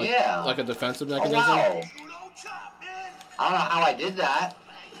 Like, yeah. Like a defensive Oh, mechanism. wow. I don't know how I did that.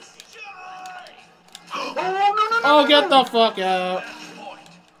 Oh, no. Oh, get the fuck out.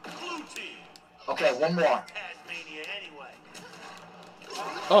 Okay, one more.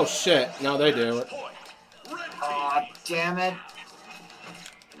 Oh, shit. Now they do it. Aw, damn it.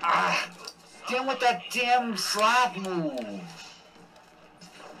 Ah, damn with that damn slap move.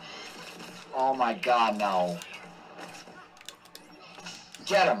 Oh my god, no.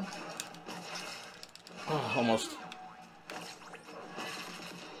 Get him. Oh, almost.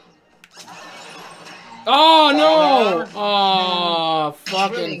 Oh, no! Oh,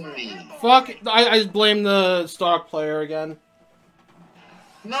 fucking... Fuck. I blame the stock player again.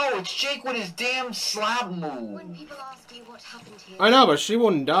 No, it's Jake with his damn slap move. When people ask you what happened here, I know, but she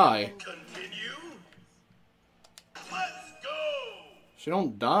wouldn't die. Continue. Let's go. She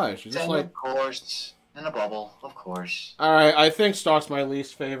don't die. She's just like... Of course. In a bubble, of course. Alright, I think Stock's my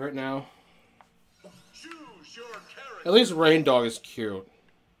least favorite now. Choose your character. At least Rain Dog is cute.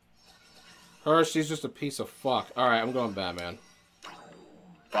 Her, she's just a piece of fuck. Alright, I'm going Batman.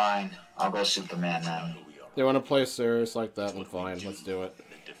 Fine. I'll go Superman then. They want to play serious like that, then fine. Let's do it.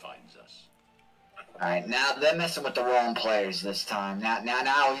 That defines us. Alright, now they're messing with the wrong players this time. Now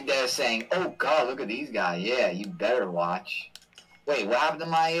they're saying, oh god, look at these guys. Yeah, you better watch. Wait, what happened to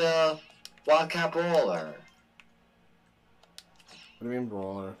my, Wildcat Brawler? What do you mean,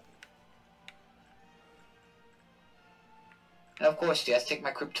 Brawler? And of course, yes, take my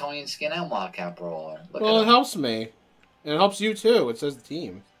Kryptonian skin and Wildcat Brawler. Look Well, at it him. helps me. And it helps you, too. It says the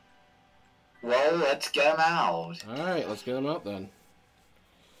team. Well, let's get him out. Alright, let's get them out then.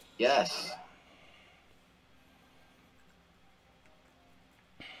 Yes.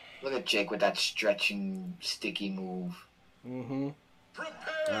 Look at Jake with that stretching, sticky move. Mm-hmm. Prepare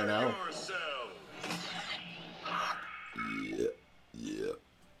I know. yourself. Yeah.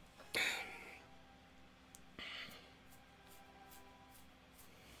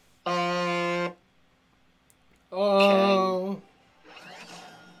 Oh.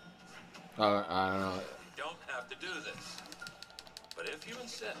 I don't know. You don't have to do this. But if you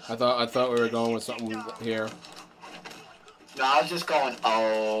insist. I thought we were going with something here. No, I was just going,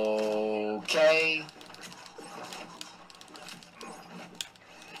 okay.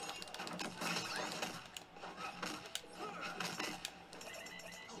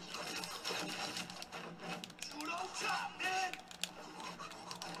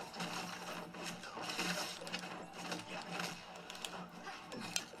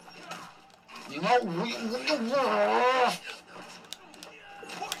 You know,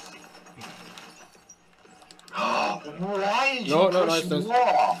 why did you push me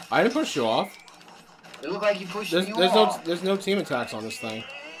off? I didn't push you off. It looked like you pushed me off. There's no team attacks on this thing.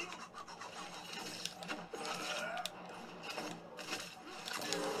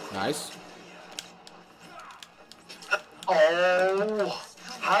 Nice. Oh,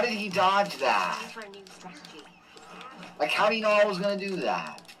 how did he dodge that? for a new strategy. Like, how do you know I was gonna do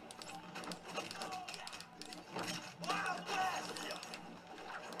that?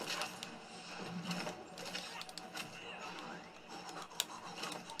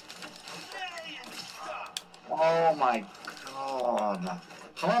 Oh my god.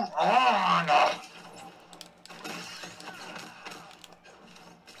 Come on!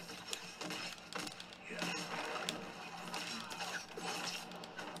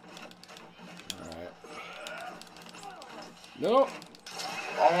 No.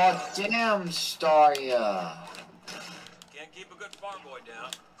 Oh, damn, Staria. Can't keep a good farm boy down.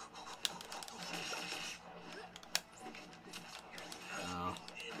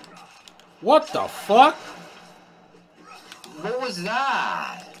 What the fuck? What was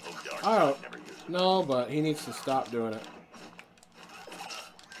that? I don't know, but he needs to stop doing it.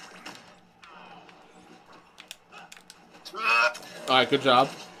 Alright, good job.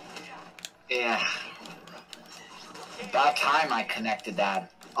 Yeah. About time I connected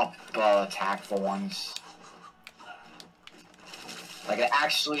that up attack for once. Like, it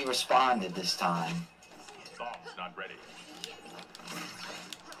actually responded this time. Bomb's not ready.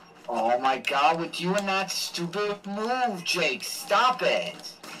 Oh my god, with you and that stupid move, Jake. Stop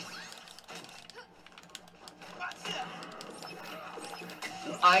it.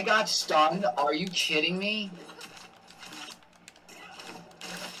 I got stunned. Are you kidding me?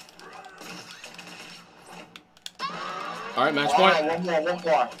 Alright, match Alright, point. one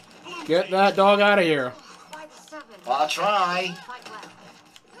more. Get that dog out of here. Well, I'll try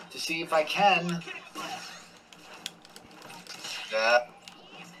to see if I can.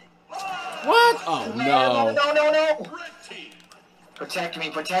 What? Oh, no. No. Red team. Protect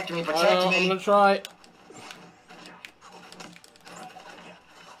me. I'm me. gonna try.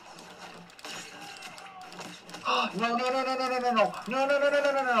 No.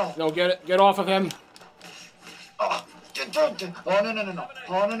 No, get it. Get off of him. Oh, no.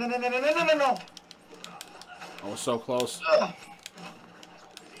 Oh, no. I was so close.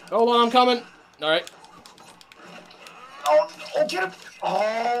 Hold on, I'm coming. Alright. Oh, get him.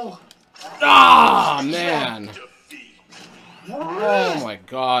 Oh. Ah, man. Oh my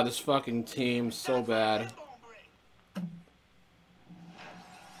god, this fucking team's so bad.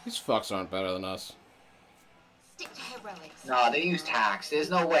 These fucks aren't better than us. Stick to heroics. No, they used hacks. There's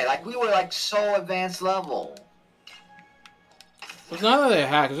no way. Like, we were, like, so advanced level. It's not that they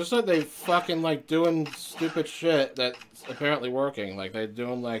hack, it's just that they fucking, like, doing stupid shit that's apparently working. Like, they're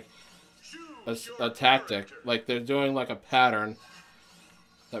doing, like, a tactic. Like, they're doing, like, a pattern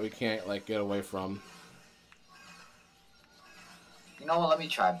that we can't, like, get away from. You know what? Let me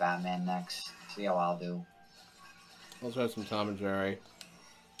try Batman next. See how I'll do. Let's have some Tom and Jerry.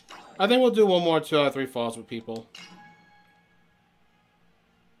 I think we'll do one more 2 out of 3 falls with people.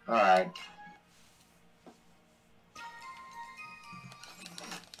 Alright.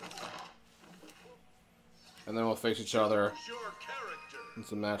 And then we'll face each other in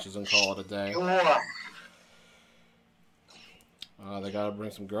some matches and call it a day. Sure. They gotta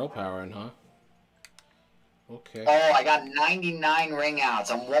bring some girl power in, huh? Okay. Oh, I got 99 ring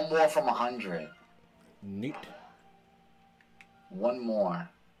outs. I'm one more from 100. Neat. One more.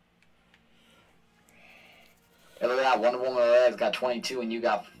 Hey, look at that. Wonder Woman Red's got 22 and you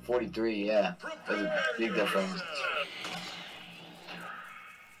got 43. Yeah. There's a big difference.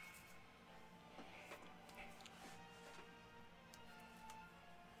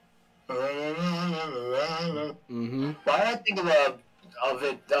 Mm-hmm. Why do I think of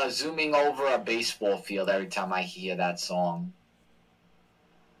it zooming over a baseball field every time I hear that song?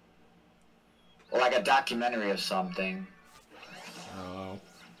 Or like a documentary of something. Oh.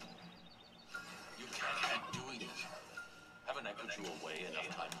 You can't keep doing it. Haven't I put you away enough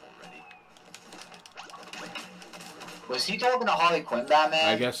time already? Was he talking to Harley Quinn, Batman?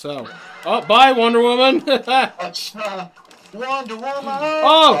 I guess so. Oh, bye, Wonder Woman! Wonder Woman!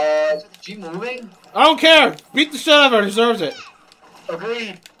 Oh! Is she moving? I don't care! Beat the shit out of her, deserves it.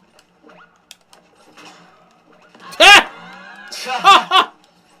 Agreed. Ah!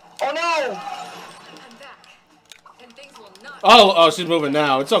 Oh no! I'm back. And things will not. Oh, she's moving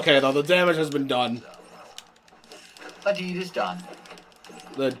now. It's okay, though. The damage has been done. The deed is done.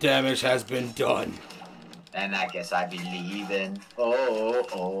 The damage has been done. And I guess I be leaving.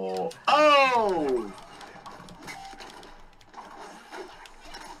 Oh!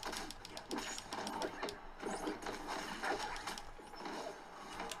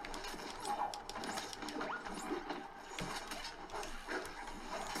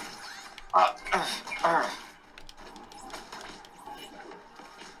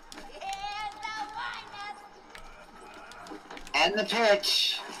 And the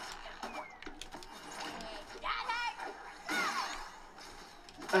pitch.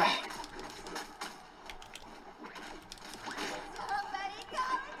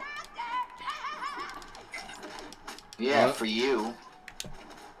 Yeah, What? for you.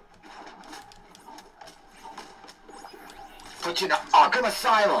 Put you in Arkham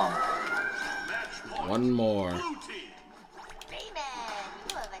Asylum. One more. Freeman,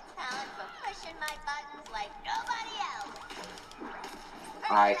 you have a talent for pushing my buttons like nobody else.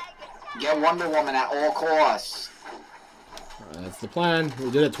 Alright. Get Wonder Woman at all costs. That's the plan. We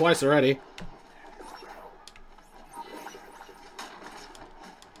did it twice already.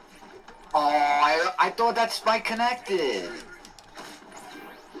 Oh, I thought that spike connected.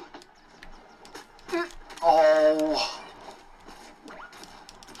 Oh.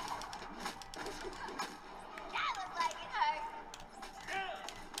 That looked like it hurt.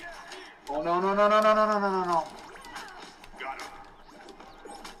 Oh no.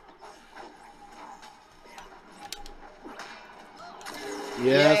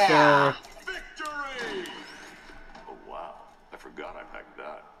 Yes, Yeah. sir. Victory! Oh, wow. I forgot I packed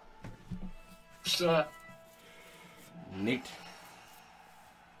that. Neat.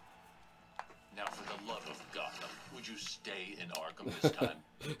 Now, for the love of Gotham, would you stay in Arkham this time?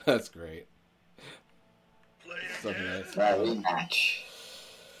 That's great. Such a nice. That rematch.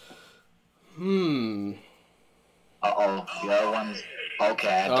 Uh-oh. The other one's...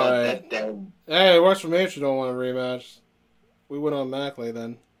 Okay, I thought Alright. that they... Hey, it works for me if you don't want a rematch. We went automatically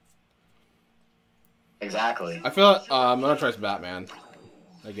then. Exactly. I feel like, I'm gonna try some Batman.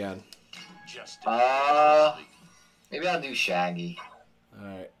 Again. Just Maybe I'll do Shaggy.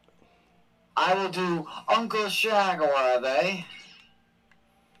 Alright. I will do Uncle Shag, or are they?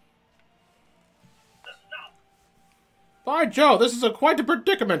 By Joe, this is quite a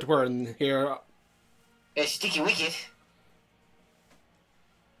predicament we're in here. It's Sticky Wicket.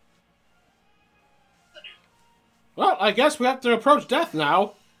 Well, I guess we have to approach death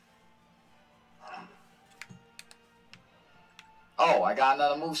now. Oh, I got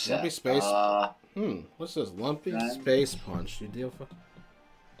another moveset. Lumpy space. What's this? Lumpy space punch. You deal for.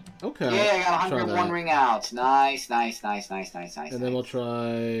 Okay. Yeah, I got try 101 that. ring outs. Nice. And then we'll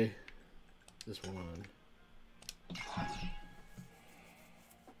try this one.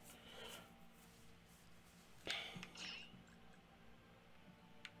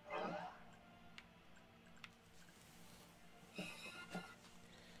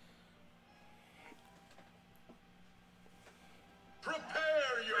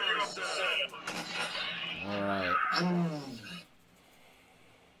 prepare yourself! Alright.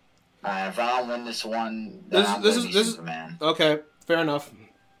 Alright, if I don't win this one, This then is I'm Superman. okay, fair enough.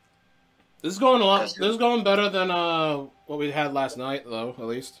 This is going a lot. This is going better than what we had last night, though. At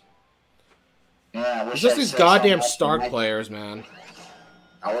least. Yeah, I It's wish just I these said goddamn something Stark like- players, man.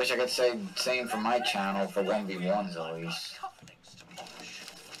 I wish I could say same for my channel for 1v1s at least.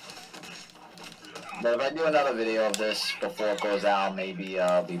 But if I do another video of this before it goes out, maybe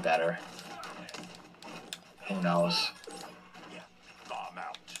it'll be better. Who knows? Bomb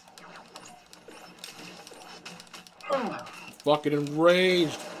out. Fucking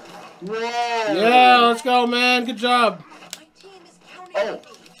enraged. Whoa! Yeah, let's go, man. Good job. My team is counting Oh, on me.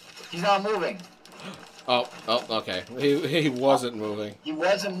 he's not moving. Oh, okay. He wasn't moving. He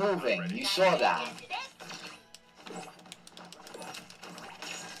wasn't moving. You saw that.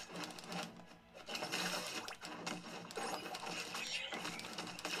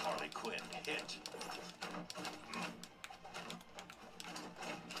 Harley Quinn hit.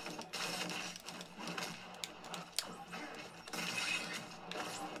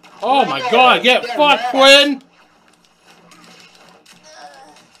 Oh my God! Get fucked, Quinn.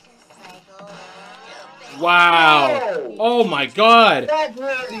 Wow. Whoa. Oh my God. That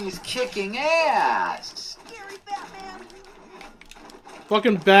Worthy's kicking ass. Scary Batman.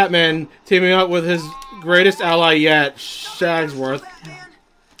 Fucking Batman teaming up with his greatest ally yet, Shagsworth. Batman.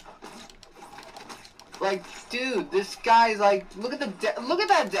 Like, dude, this guy's like, look at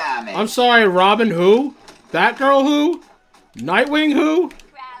that damage. I'm sorry, Robin who? Batgirl who? Nightwing who?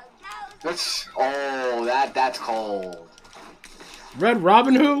 That's that's cold. Red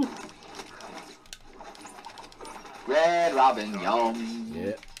Robin who? Red Robin, yum.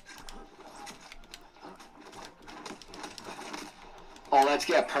 Yeah. Oh, let's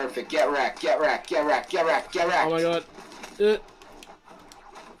get perfect. Get wrecked. Get wrecked. Get wrecked. Get wrecked. Get wrecked. Oh my God.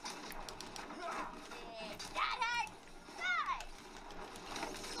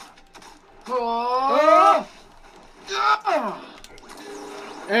 Oh.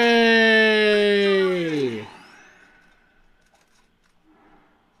 Hey!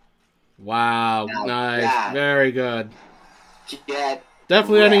 Wow, Now nice, that- very good. Get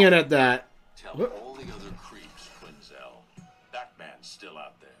Definitely wrecked. ending it at that. Tell What? all the other creeps, Quinzel. Batman's still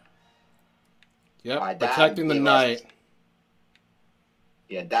out there. Yep, Alright, that protecting the gave us- night.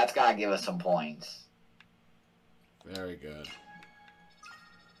 Yeah, that's gotta give us some points. Very good.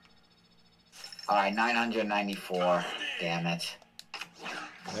 Alright, 994. Damn it.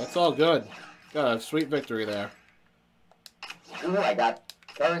 That's all good. Got a sweet victory there. Ooh, I got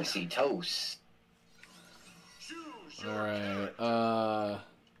currency toast. Alright, I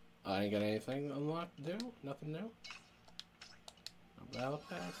didn't get anything unlocked new? Nothing new? A battle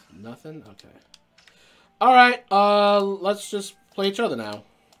pass? Nothing? Okay. Alright, let's just play each other now.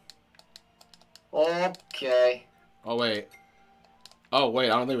 Okay. Oh, wait. Oh, wait,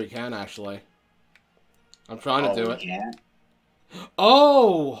 I don't think we can, actually. I'm trying to do we it. can't?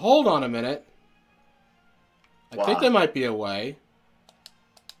 Oh, hold on a minute. I think What? there might be a way.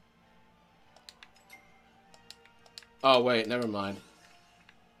 Oh, wait, never mind.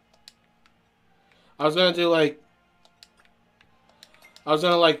 I was gonna do, like... I was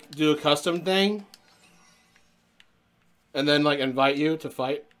gonna like do a custom thing, and then like invite you to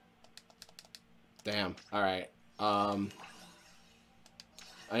fight. Damn. All right. I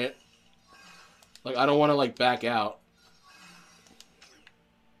don't want to like back out.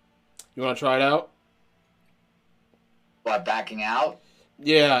 You want to try it out? What, backing out?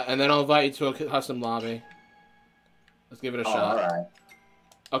 Yeah, and then I'll invite you to a custom lobby. Let's give it a shot. Alright.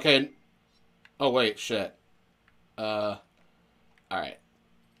 Okay. Oh, wait, shit. Alright.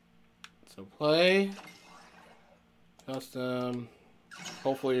 So play. Custom.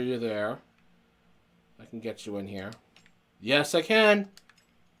 Hopefully you're there. I can get you in here. Yes, I can.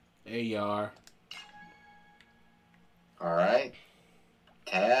 There you are. Alright.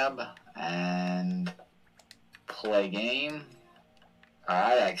 Tab. And play game.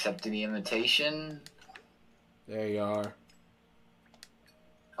 Alright, I accepted the invitation. There you are.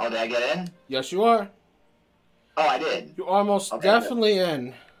 Oh, did I get in? Yes, you are. Oh, I did. You're almost Okay, definitely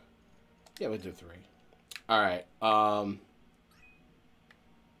in. Yeah, we do 3. Alright,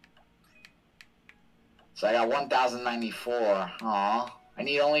 So I got 1,094. Aw. I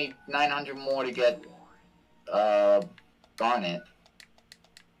need only 900 more to get, Garnet.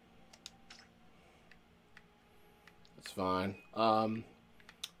 That's fine.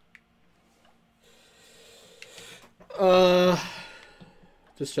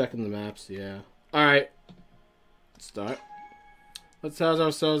 Just checking the maps, yeah. Alright. Let's start. Let's have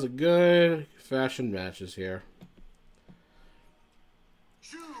ourselves a good fashion matches here.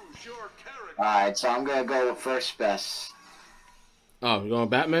 Choose your character. Alright, so I'm gonna go with first best. Oh, you going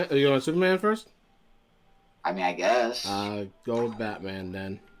Batman? Are you going Superman first? I mean, I guess. Go with Batman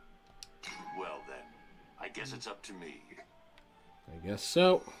then. Well then, I guess it's up to me. I guess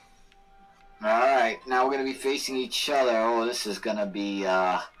so. Alright, now we're gonna be facing each other. Oh, this is gonna be,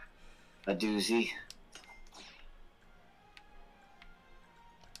 a doozy.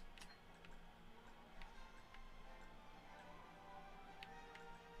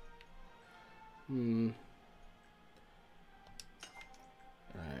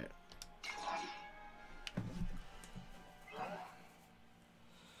 Alright.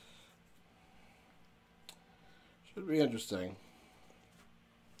 Should be interesting.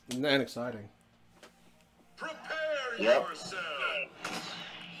 And exciting. Prepare Yep. yourself.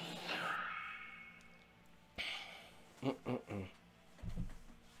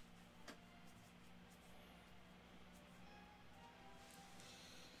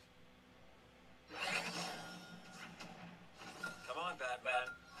 Come on, Batman.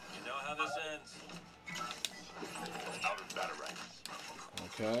 You know how this ends. Out of batarangs.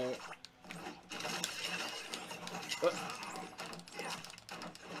 Okay.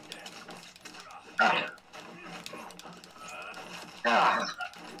 Ah.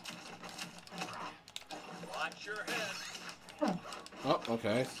 Watch your head. Oh,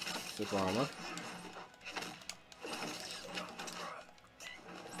 okay. Super armor.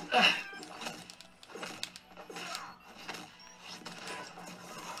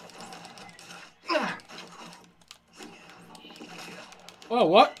 Oh,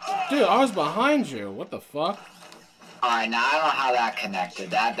 what? Dude, I was behind you. What the fuck? Alright, now I don't know how that connected.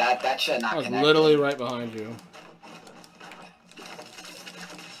 That should not I was connect. literally right behind you.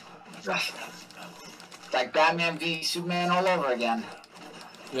 It's like Batman v Superman all over again.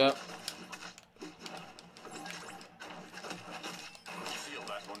 Yep. Feel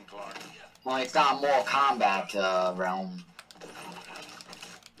that one, Clark. Only it's not Mortal Kombat realm.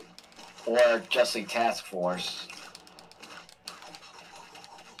 Or Justice League Task Force.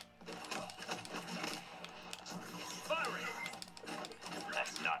 Firing.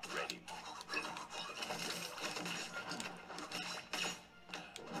 That's not ready.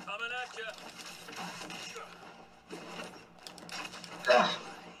 Coming at you. Ugh.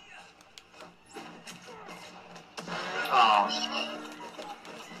 Oh.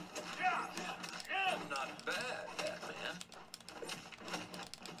 Not bad, Batman.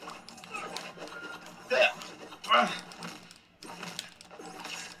 Ugh.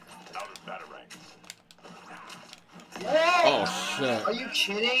 Out of batarangs. What? Oh, shit. Are you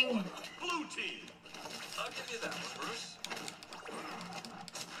kidding? Blue team. I'll give you that one, Bruce.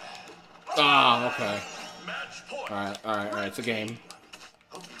 Ah, okay. Match point. Alright, it's a game.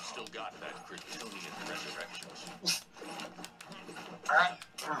 Hope you still got that Kryptonian resurrections. Alright.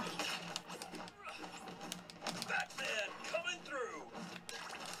 Batman coming through.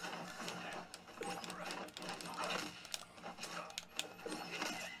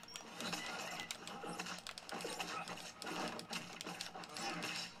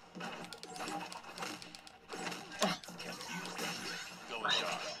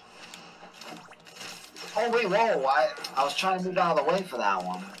 Oh wait, whoa! I was trying to move out of the way for that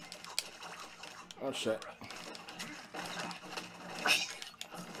one. Oh shit.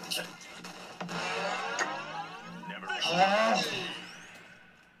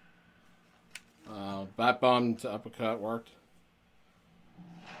 Bat bomb to uppercut worked.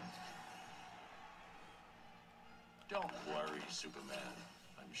 Don't worry, Superman.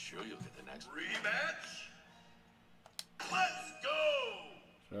 I'm sure you'll get the next Rematch? Let's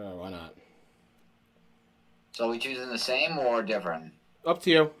go! Sure, why not? So we choosing the same or different? Up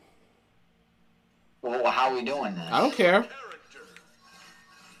to you. Well, how are we doing this? I don't care. Character.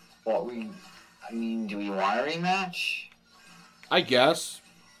 What I mean, do we want a rematch? I guess.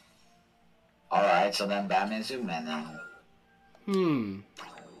 Alright, so then Batman Superman then.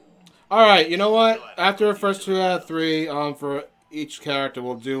 Alright, you know what? After the first 2 out of 3, for each character,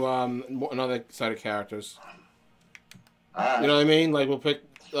 we'll do, another set of characters. Alright. You know what I mean? Like, we'll pick,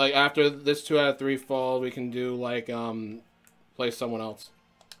 like, after this 2 out of 3 fall, we can do, like, play someone else.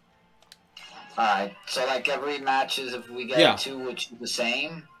 Alright, so like every match is if we get 2, we'll choose the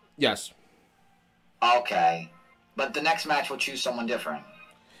same? Yes. Okay. But the next match we'll choose someone different.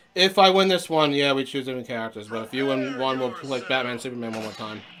 If I win this one, yeah, we choose different characters. But if you win one, we'll play Batman and Superman one more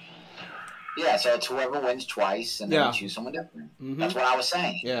time. Yeah, so it's whoever wins twice, and then we choose someone different. That's what I was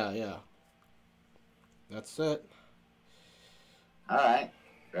saying. Yeah, yeah. That's it. Alright.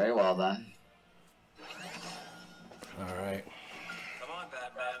 Very well then. Alright. Come on,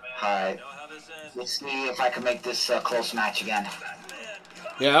 Batman. Alright. You know how this ends. Let's see if I can make this a close match again.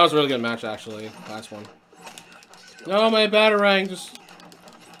 Yeah, that was a really good match, actually. Last one. No, my Batarang just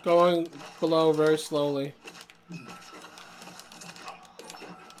going below very slowly.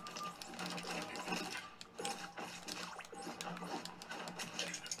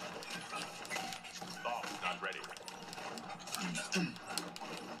 Oh, not ready.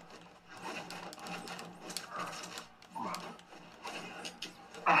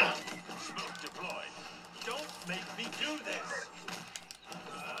 Smoke deployed. Don't make me do this.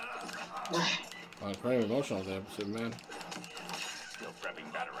 I'm pretty emotional there, Superman. Still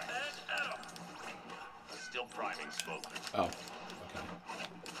prepping Batarang. Still priming smoke. Oh, okay.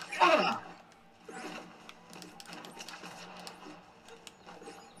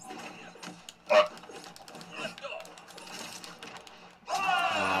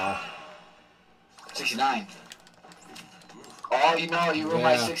 Uh, 69. Oh, you know, you ruined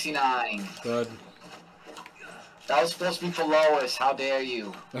my 69. Good. That was supposed to be for Lois. How dare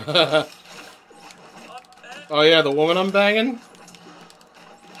you? Oh yeah, the woman I'm banging?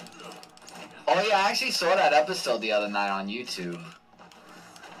 Oh yeah, I actually saw that episode the other night on YouTube.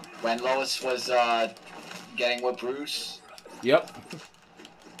 When Lois was getting with Bruce. Yep.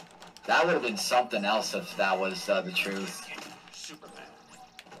 That would have been something else if that was the truth. Superman.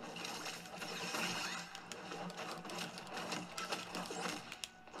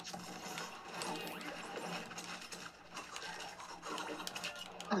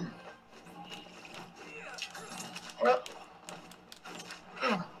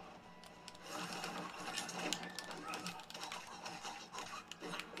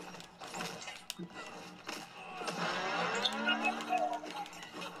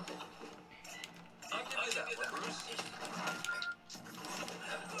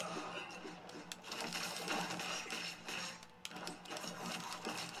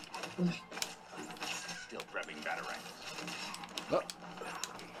 Still prepping Batarang. Oh.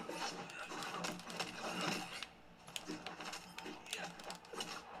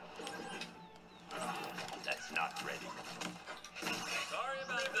 That's not ready. Sorry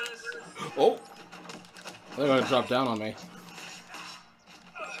about this. Oh! They're gonna drop down on me.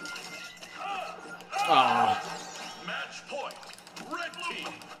 Ah. Match point. Red team.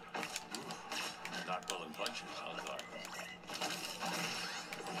 Not pulling punches, huh, Clark?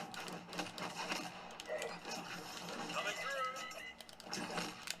 Coming through.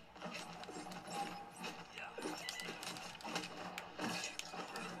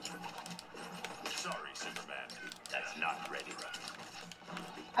 Sorry, Superman. That's not ready.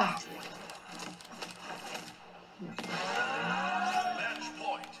 Match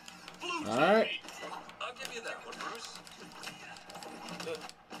point. Blue All right. team. I'll give you that one, Bruce.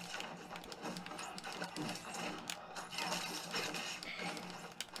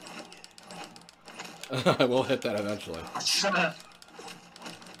 I will hit that eventually. Oh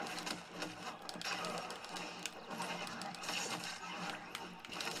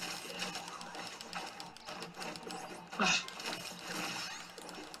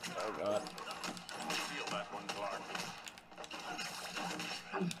god. Feel that one, Clark.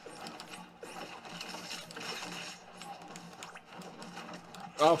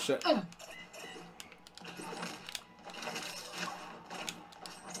 Oh shit.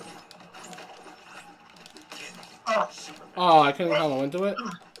 Oh, I couldn't follow into it.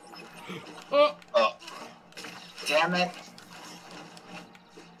 Oh. Oh. Damn it.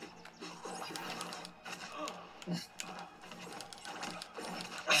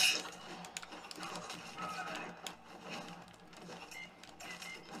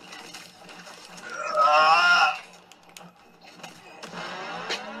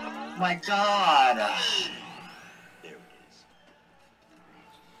 My God. There it is.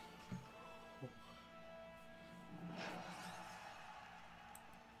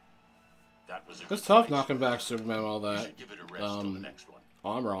 That was a It's good tough fight. knocking back Superman with all You that should give it a rest on the next one.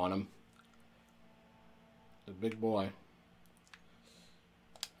 armor on him. The big boy.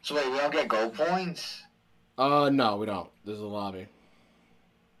 So wait, we don't get gold points? No, we don't. There's a lobby.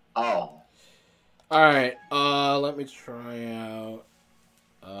 Oh. Alright, let me try out,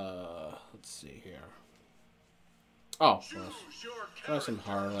 let's see here. Oh, let's try some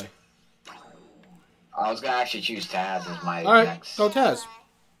Harley. I was gonna actually choose Taz as my Alright, next. go Taz.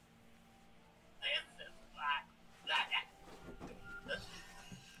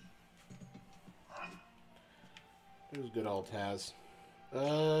 It was good old Taz.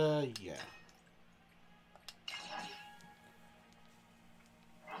 Yeah.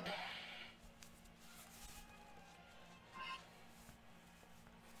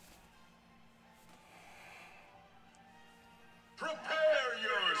 Prepare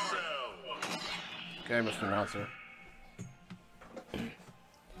yourself. Okay, Mr. Announcer.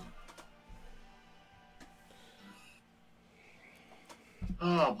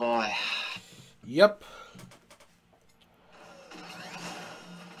 Oh boy. Yep.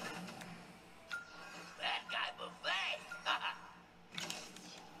 That guy buffet.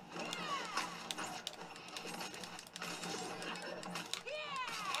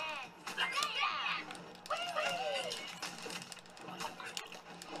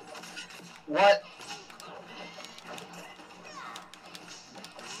 What?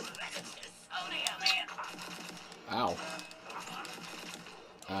 Ow.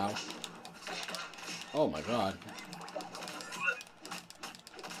 Ow. Oh my god.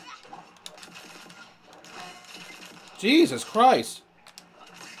 Jesus Christ.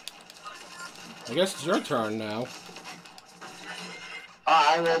 I guess it's your turn now.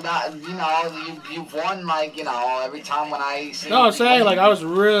 I will not, you know, you've won, like, you know, every time when I see. No, I'm saying, like, I was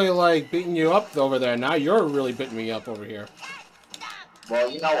really, like, beating you up over there. Now you're really beating me up over here. Well,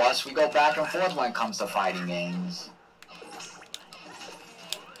 you know us, we go back and forth when it comes to fighting games.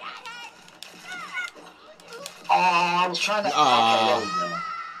 Oh, I was trying to. Okay, there we go.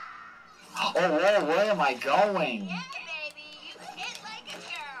 Oh, where am I going? Yeah, baby, you hit like a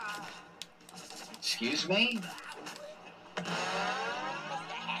girl. Excuse me?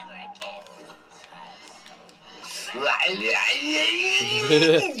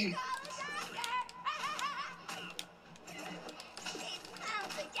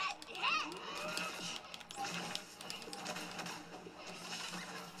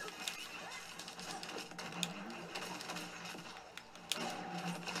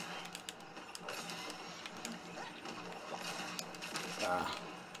 Ah.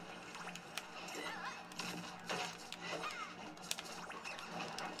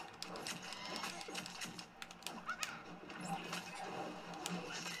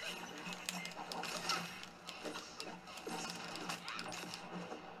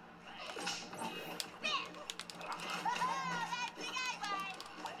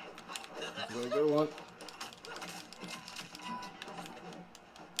 Really good one.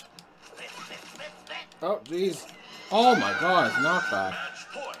 Oh, jeez. Oh my god, knockback. Match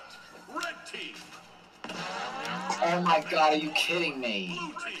point. Red team. Oh my god, are you kidding me?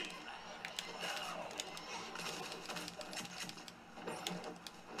 Blue team.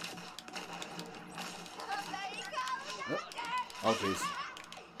 Oh, jeez.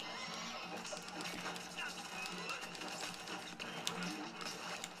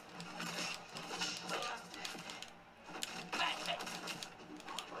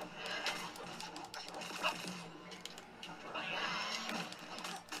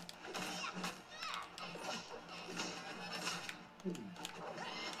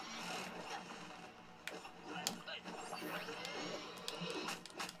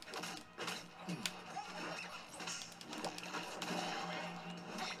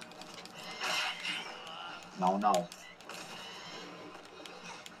 No, no.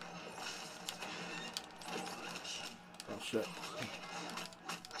 Oh, shit.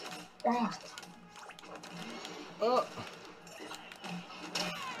 Oh. Oh.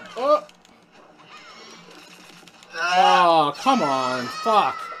 Oh. Oh, come on.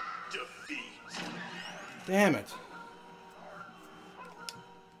 Fuck. Defeat. Damn it.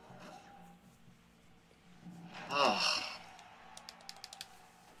 Oh.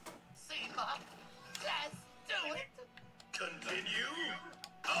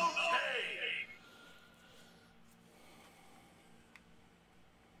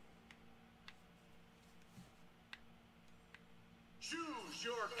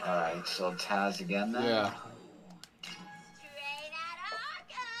 Alright, so Taz again then? Yeah. Straight out of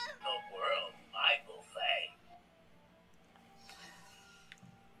Arkham. The world, my buffet.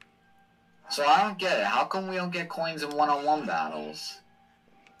 So I don't get it. How come we don't get coins in one-on-one battles?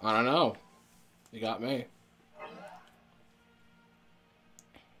 I don't know. You got me.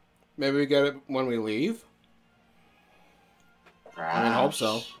 Maybe we get it when we leave? Perhaps. I mean, hope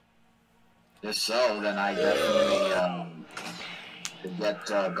so. If so, then I definitely could get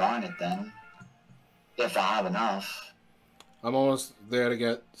Garnet then. If I have enough. I'm almost there to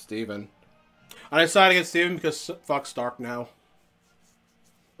get Steven. I decided to get Steven because fuck Stark now.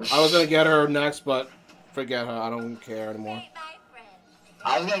 I was going to get her next, but forget her. I don't care anymore. Meet my friend.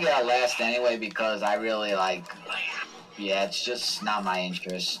 I was gonna get her last anyway because I really like... Yeah, it's just not my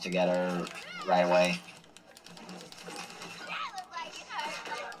interest to get her right away. That looked like it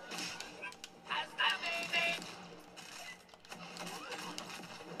hurt.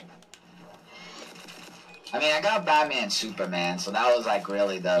 I mean, I got Batman and Superman, so that was like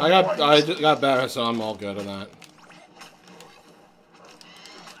really the... I got better, so I'm all good on that.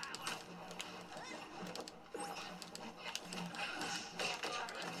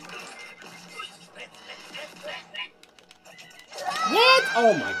 What?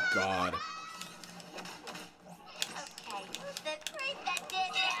 Oh my god. Okay, who's the creep that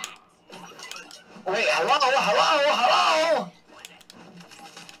did that? Wait, hello?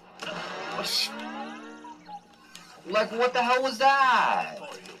 Like, what the hell was that?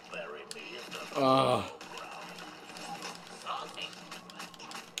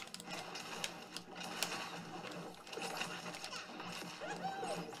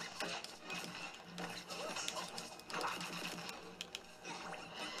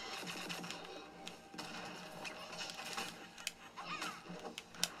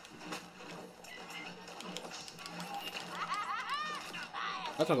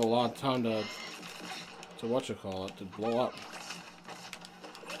 That took a lot of time to whatchamacallit, to blow up.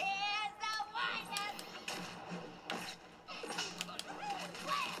 Here's the wind-up.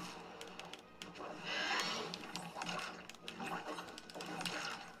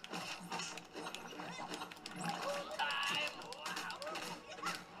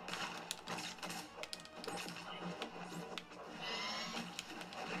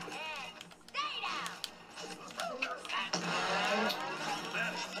 Stay down.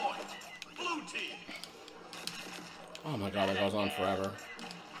 Match point. Blue team. Oh my god, that goes on forever.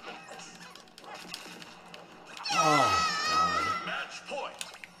 Oh god. Match point.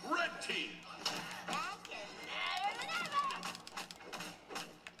 Red team. Back is better than ever.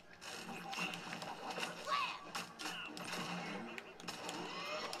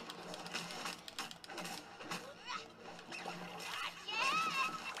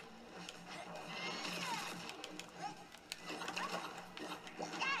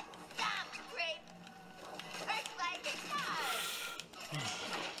 Slam. Stop, creep. Hurts like a car.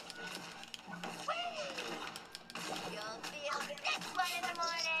 You'll feel the next one in the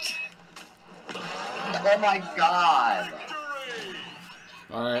morning. Oh my god. Victory.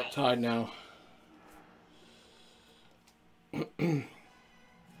 Alright, tied now. I'm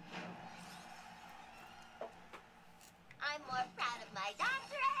more proud of my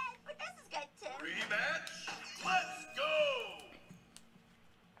doctorate, but this is good too. Rematch. Let's go.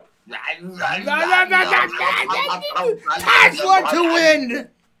 Taz want to win!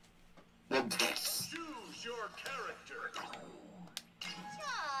 Choose your character.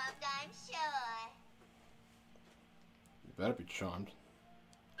 Charmed, I'm sure. You better be charmed.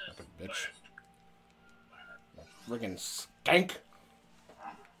 Fucking bitch. You friggin' skank.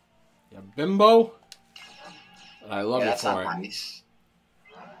 You bimbo. I love Yeah, you that's for not it. nice.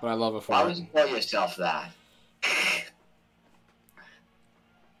 But I love it for Why it. would you call yourself that?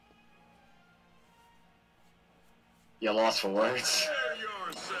 You're lost for words. Prepare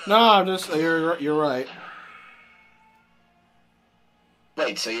yourself. No, I'm just you're right.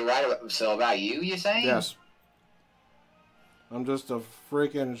 Wait, so you're right about, so about you saying? Yes. I'm just a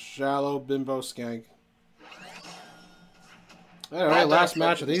freaking shallow bimbo skank. Anyway, last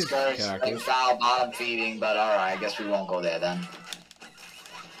match of these characters. Foul bottom feeding, but alright, I guess we won't go there then.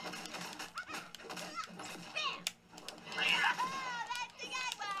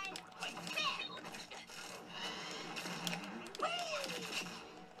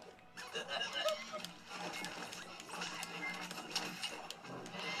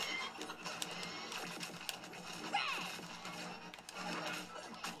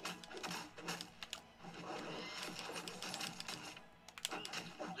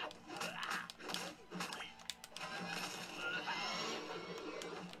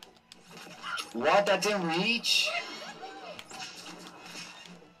 What? That didn't reach?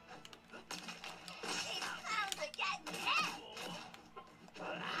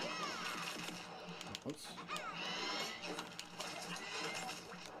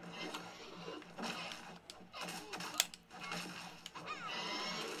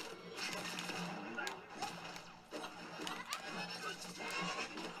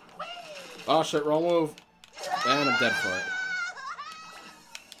 Oh shit, wrong move. And I'm dead for it.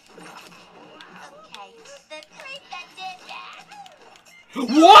 Okay, the creep that did that.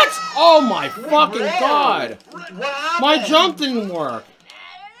 What? Oh my fucking god! What happened? My jump didn't work!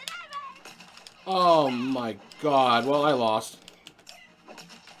 Oh my god. Well, I lost.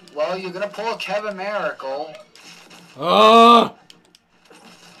 Well, you're gonna pull a Kevin Miracle. Oh!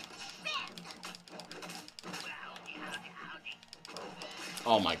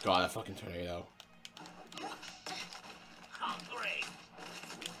 Oh my god, that fucking tornado. Hungry.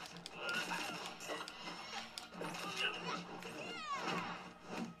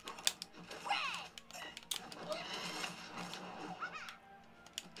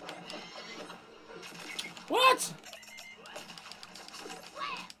 What?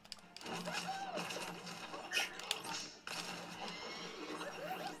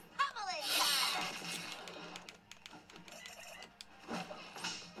 Pummeling time.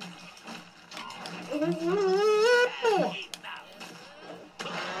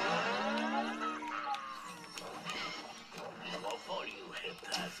 Before you hit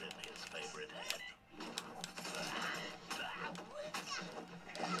Taz in his favorite head.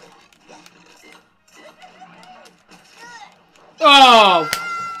 Oh!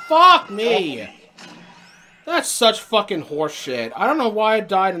 Fuck me! That's such fucking horseshit. I don't know why I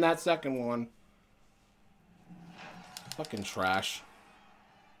died in that second one. Fucking trash.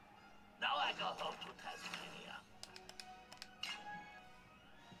 Now I go home to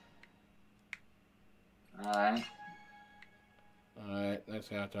Tasmania. Alright. Alright, next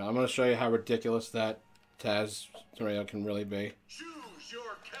chapter. I'm gonna show you how ridiculous that Taz tornado can really be. Choose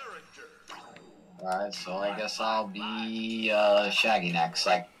your character. Alright, so I guess I'll be Shaggy next.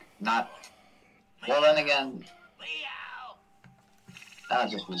 Like, not. Well, then again, Meow. I'll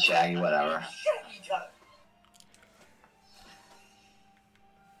just be Shaggy, whatever. Yeah.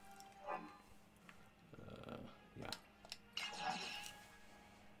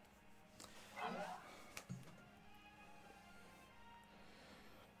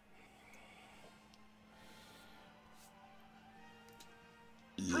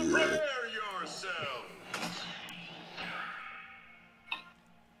 Prepare yourself.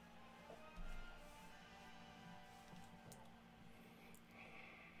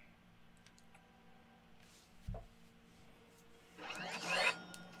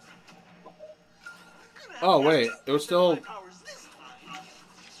 Oh, wait. It was still...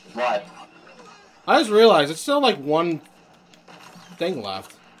 What? I just realized it's still like one thing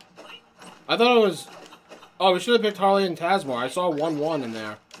left. I thought it was... Oh, we should have picked Harley and Taz more. I saw 1-1 in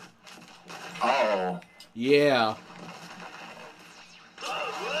there. Oh. Yeah.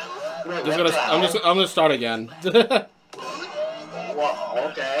 Wait, I'm gonna start again. Well,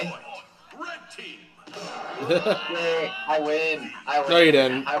 okay. Red team. Yay, I win. I win. No, you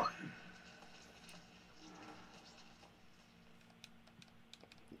didn't.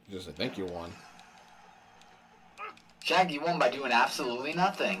 Just I think you won. Shaggy won by doing absolutely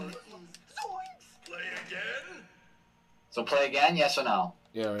nothing. Play again. So play again, yes or no?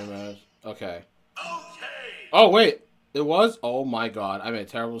 Yeah, rematch. Okay. Okay. Oh, wait. It was? Oh my god. I made a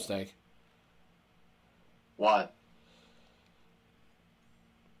terrible mistake. What?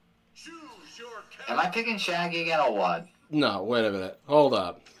 Choose your character. Am I picking Shaggy again or what? No, wait a minute. Hold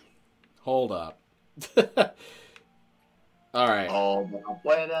up. Hold up. Alright. Hold up.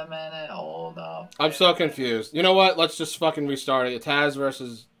 Wait a minute. Hold up. I'm so confused. You know what? Let's just fucking restart it. Taz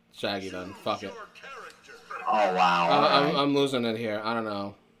versus Shaggy then. Fuck it. Your character. Oh, wow. Alright. I'm losing it here. I don't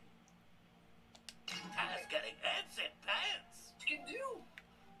know. Taz getting ants in pants. Can do.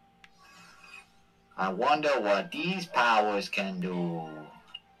 I wonder what these powers can do.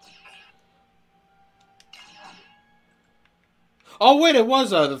 Oh, wait, it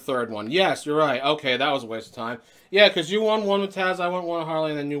was the third one. Yes, you're right. Okay, that was a waste of time. Yeah, because you won one with Taz, I won one with Harley,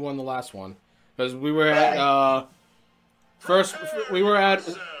 and then you won the last one. Because we were at, first, we were at,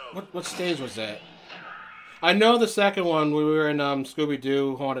 what stage was that? I know the second one, we were in,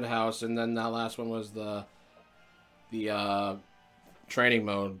 Scooby-Doo Haunted House, and then that last one was the training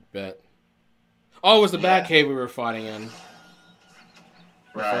mode bit. Oh, it was the Batcave we were fighting in.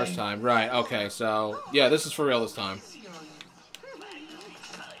 The first time. Right, okay, so, yeah, this is for real this time.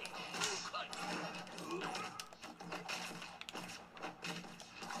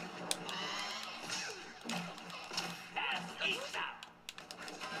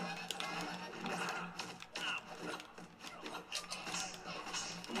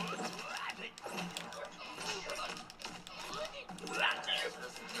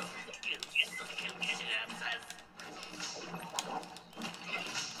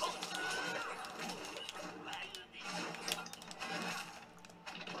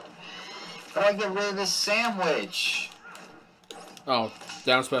 I get rid of this sandwich? Oh,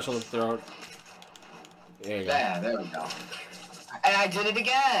 down special to throw it. There you go. Yeah, there we go. And I did it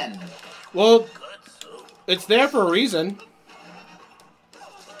again. Well, it's there for a reason.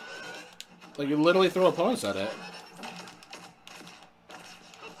 Like, you literally throw opponents at it.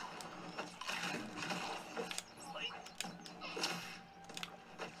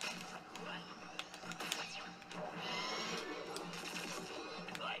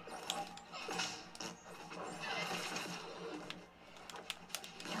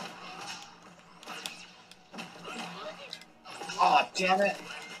 Oh, damn it.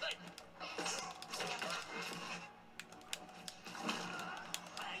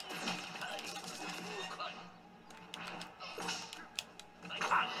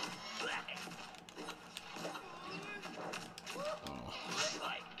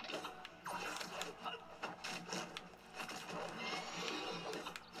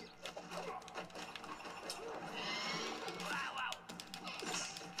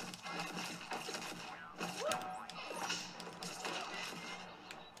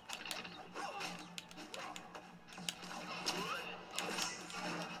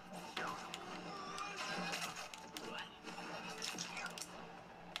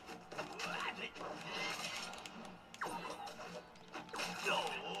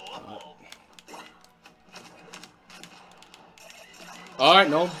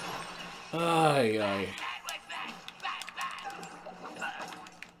 Alright, no. Ay, ay.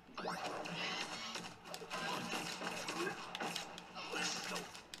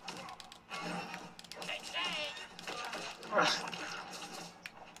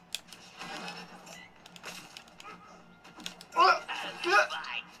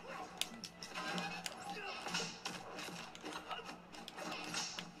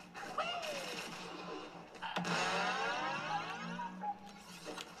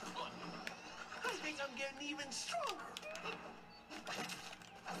 I think I'm getting even stronger.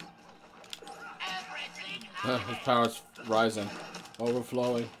 His power's rising.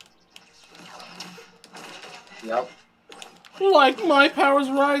 Overflowing. Yep. Like my power's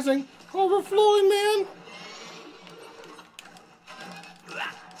rising. Overflowing, man.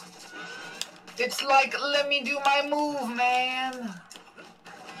 It's like, let me do my move, man.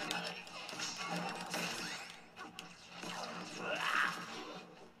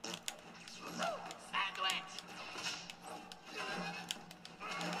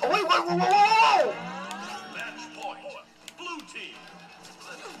 Oh, wait, whoa, whoa, whoa, whoa! Match point. Blue team.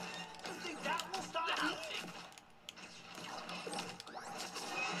 You think that will stop me?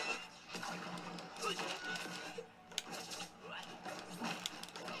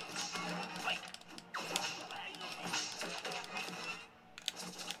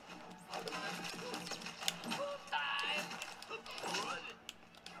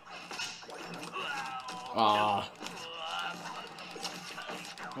 Ah.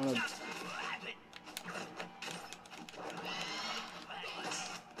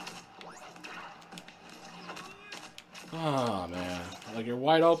 Oh man, like you're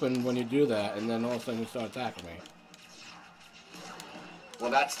wide open when you do that, and then all of a sudden you start attacking me. Well,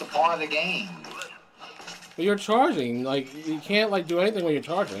 that's the part of the game. But you're charging, like you can't like do anything when you're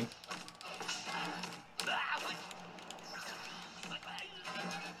charging.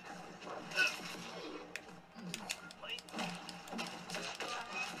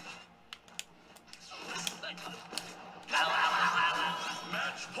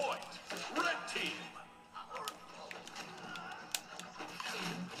 Match point. Red team.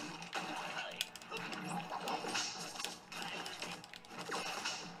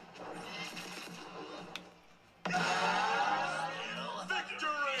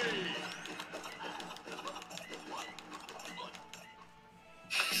 Victory!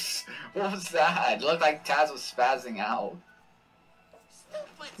 What was that? It looked like Taz was spazzing out.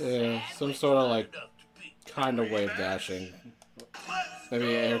 Yeah, some sort of like kind of wave dashing.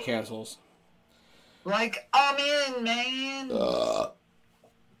 Maybe air cancels. Like, I'm in, man. I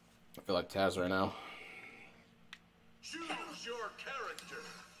feel like Taz right now. Choose your character.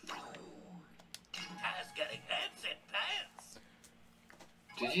 Taz getting heads in pants.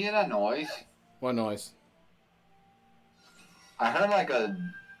 Did you hear that noise? What noise? I heard like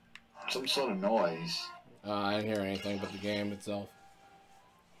some sort of noise. I didn't hear anything but the game itself.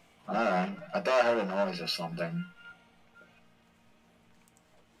 Alright. I thought I heard a noise or something.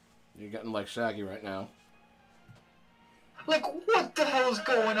 You're getting like Shaggy right now. Like, what the hell is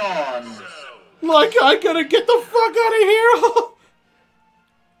going on? Like, I gotta get the fuck out of here!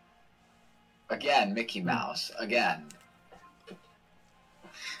 Again, Mickey Mouse. Again.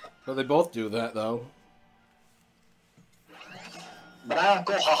 Well, they both do that, though. But I don't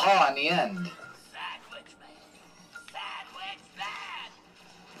go haha in the end.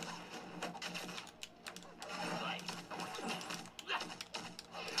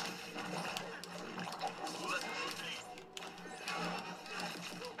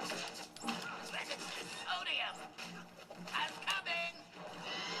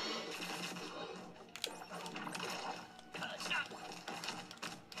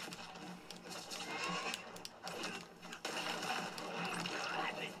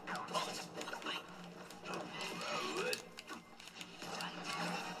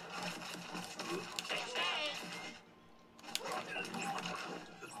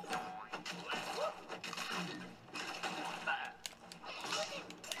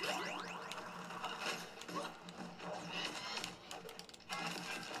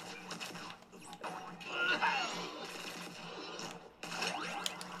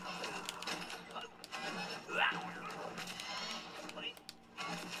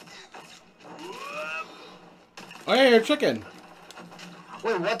 Oh, yeah, you're chicken.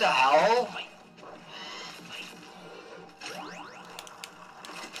 Wait, what the hell?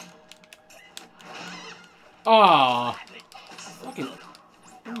 Aw. Fucking.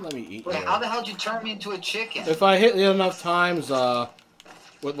 Don't let me eat Wait, you. how the hell did you turn me into a chicken? If I hit you enough times,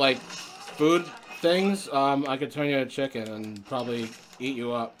 with, like, food things, I could turn you into a chicken and probably eat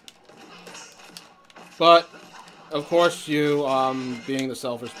you up. But, of course, you, being the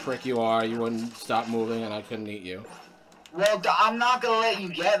selfish prick you are, you wouldn't stop moving and I couldn't eat you. Well, I'm not gonna let you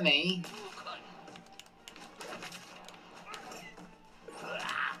get me.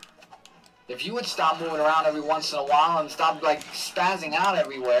 If you would stop moving around every once in a while and stop, like, spazzing out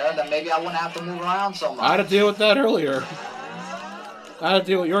everywhere, then maybe I wouldn't have to move around so much. I had to deal with that earlier. I had to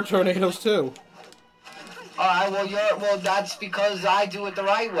deal with your tornadoes, too. Alright, well, that's because I do it the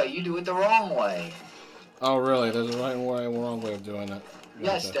right way. You do it the wrong way. Oh, really? There's a right way and wrong way of doing it.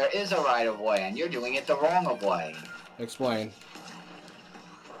 Yes, there is a right of way, and you're doing it the wrong of way. Explain.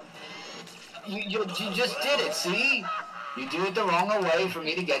 You just did it, see? You do it the wrong way for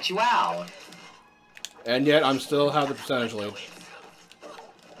me to get you out. And yet, I'm still have the percentage lead.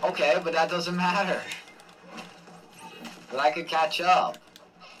 Okay, but that doesn't matter. But I could catch up.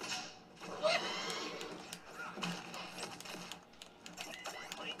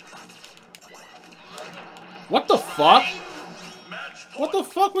 What the fuck? What the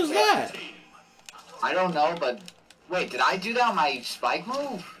fuck was that? I don't know, but... Wait, did I do that on my spike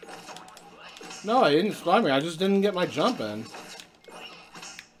move? No, I didn't spike me. I just didn't get my jump in.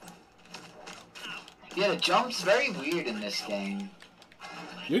 Yeah, the jump's very weird in this game.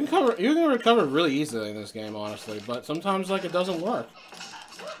 You can recover really easily in this game, honestly, but sometimes like it doesn't work.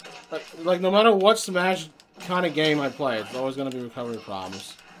 Like no matter what Smash kind of game I play, it's always gonna be recovery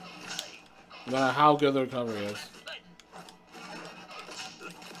problems. No matter how good the recovery is.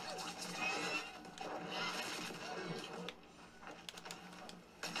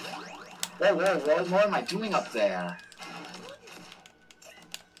 Whoa, what am I doing up there?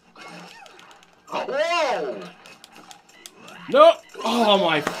 Whoa! No! Oh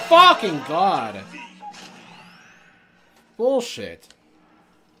my fucking god! Bullshit.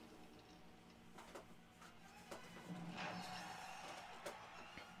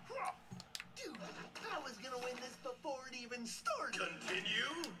 Dude, I was gonna win this before it even started.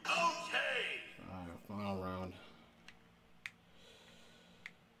 Continue? Okay! Alright, final round.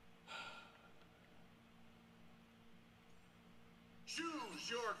 Choose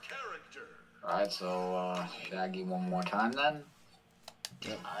your character. Alright, so, Shaggy one more time then?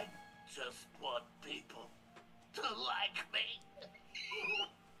 Yep. I just want people to like me.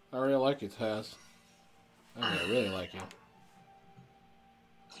 I really like you, Taz. I really like you.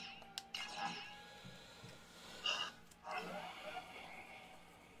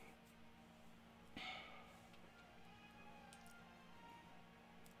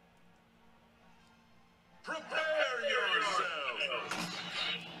 Prepare yourself.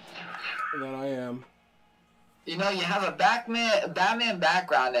 That I am. You know, you have a Batman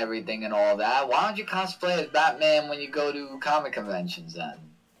background and everything and all that. Why don't you cosplay as Batman when you go to comic conventions then?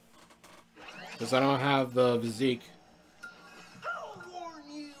 Because I don't have the physique. I'll warn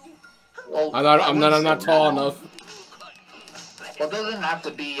you. Well, I'm not tall enough. Well, it doesn't have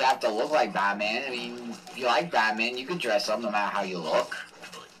to be you have to look like Batman. I mean, if you like Batman, you can dress up no matter how you look.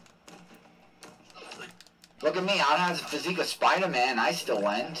 Look at me, I don't have the physique of Spider-Man. I still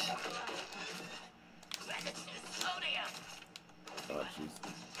went. Oh, jeez.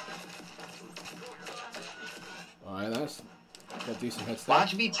 Alright, that's got decent hits Why there.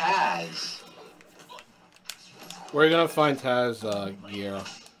 don't you be Taz? Where are you gonna find Taz gear?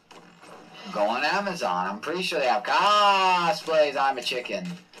 Go on Amazon. I'm pretty sure they have cosplays. I'm a chicken.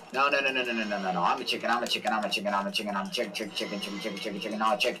 No. I'm a chicken. I'm a chicken. I'm chicken.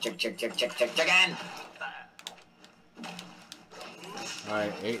 No, chicken.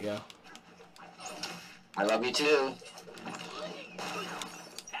 Alright, 8, yeah. I love you too.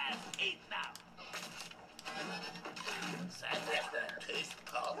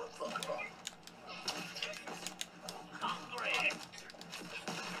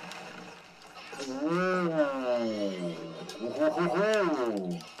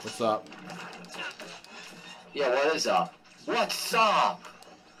 What's up? Yeah, what is up? What's up?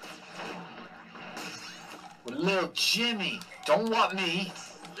 Little Jimmy, don't want me.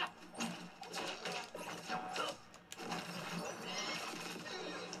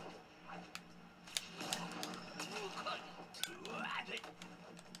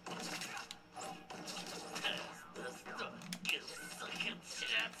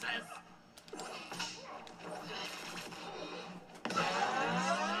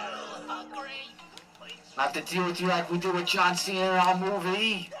 have to deal with you like we did with John Cena in our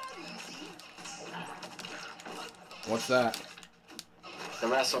movie. What's that? The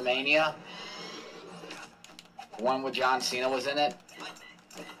WrestleMania. The one where John Cena was in it.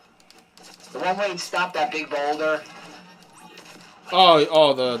 The one where he stopped that big boulder.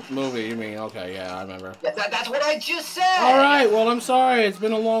 Oh, the movie, you mean. Okay, yeah, I remember. Yeah, that's what I just said! Alright, well, I'm sorry. It's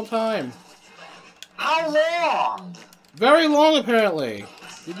been a long time. How long? Very long, apparently.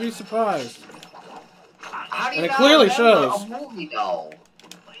 You'd be surprised. How do you And it not clearly remember shows. a movie, though?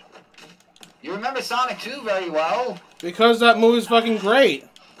 You remember Sonic 2 very well. Because that movie's fucking great.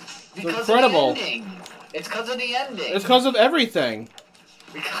 Because incredible. of the ending. It's because of the ending. It's because of everything.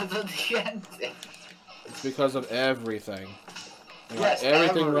 Because of the ending. It's because of everything. You got Yes,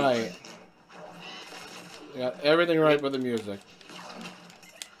 everything everything. right. You got everything right but the music.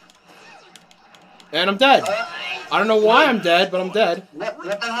 And I'm dead. I don't know why I'm dead, but I'm dead.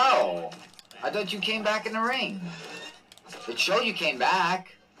 What the hell? I thought you came back in the ring. It showed you came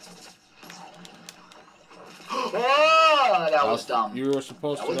back. Oh, that was dumb. You were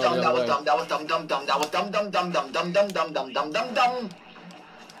supposed That to was go dumb, the that other was way. dumb, that was dumb, dumb, dumb, that was dumb, dumb, dumb, dumb, dumb, dumb, dumb, dumb, dumb, dumb, dumb.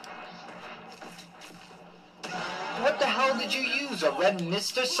 What the hell did you use? A red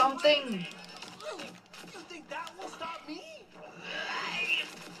mist or something? You think that will stop me?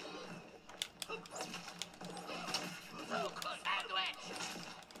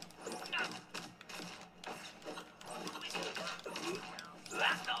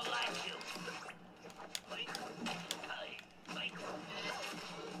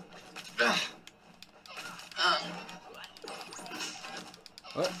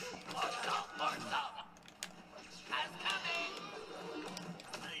 What?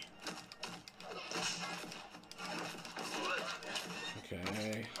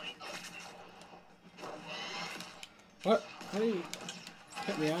 Okay. What? How do you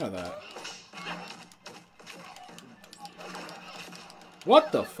get me out of that?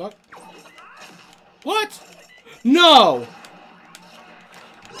 What the fuck? What? No!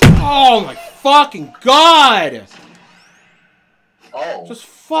 Oh my fucking god! Oh. Just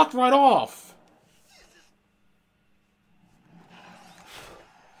fucked right off.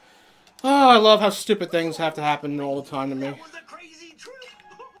 Oh, I love how stupid things have to happen all the time to me. That was a crazy trip.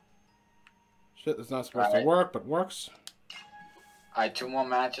 Shit that's not supposed to Alright. work, but works. Alright, 2 more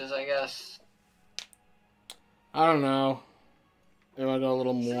matches, I guess. I don't know. Maybe I'll go a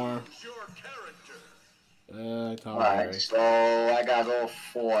little more. Choose your character. Tom Alright, Brady. so I gotta go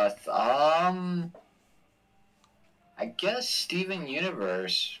 4th. I guess Steven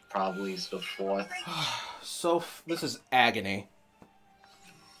Universe probably is the 4th. So, this is agony.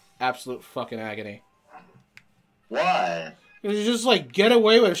 Absolute fucking agony. What? You just, like, get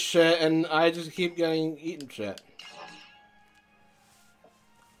away with shit, and I just keep getting eaten shit.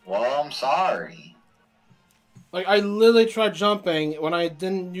 Well, I'm sorry. Like, I literally tried jumping when I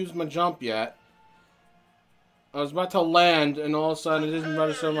didn't use my jump yet. I was about to land, and all of a sudden it didn't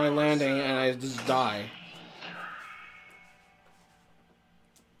register my landing, and I just die.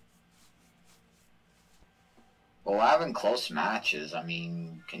 Well, we're having close matches. I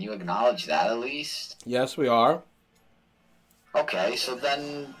mean, can you acknowledge that at least? Yes, we are. Okay, so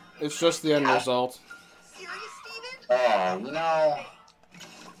then... It's just the end result. Serious, Steven? Oh, you know...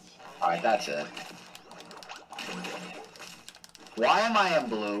 Alright, that's it. Why am I in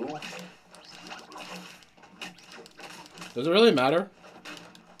blue? Does it really matter?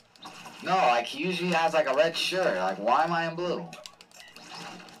 No, like, he usually has, like, a red shirt. Like, why am I in blue?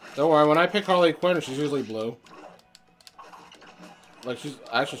 Don't worry, when I pick Harley Quinn, she's usually blue. Like, she's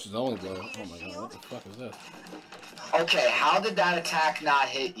only blue. Oh my god, what the fuck is this? Okay, how did that attack not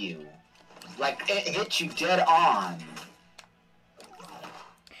hit you? Like, it hit you dead on.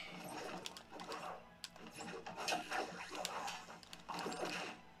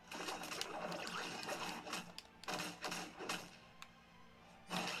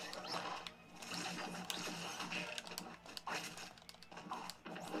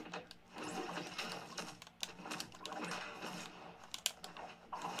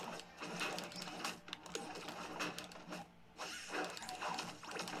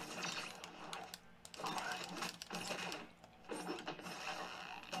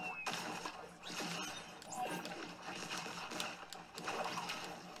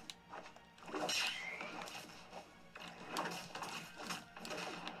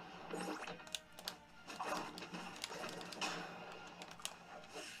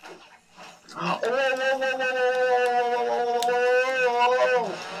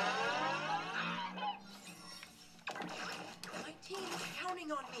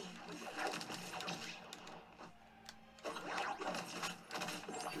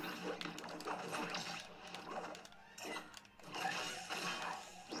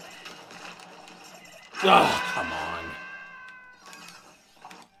 Ah, come on.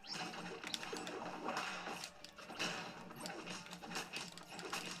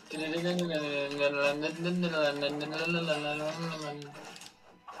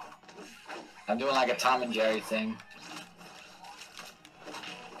 I'm doing like a Tom and Jerry thing.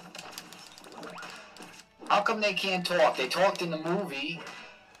 How come they can't talk? They talked in the movie.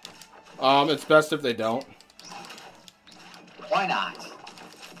 It's best if they don't. Why not?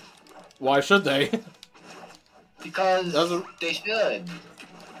 Why should they? Because they should.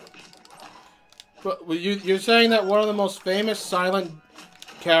 But you're saying that one of the most famous silent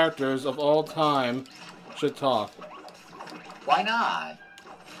characters of all time should talk. Why not?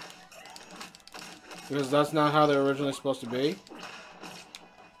 Because that's not how they're originally supposed to be?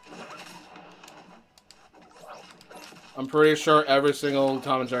 I'm pretty sure every single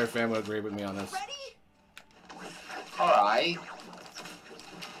Tom and Jerry fan would agree with me on this. Alright.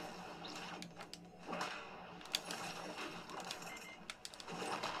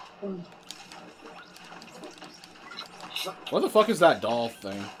 What the fuck is that doll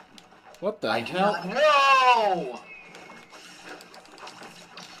thing? What the hell? No! I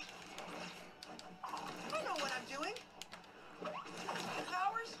know what I'm doing.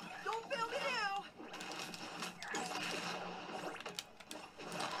 Powers, don't fail me now.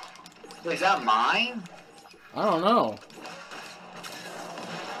 Wait, is that mine? I don't know.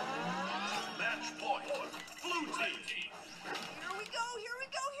 Match point. Blue team. Here we go, here we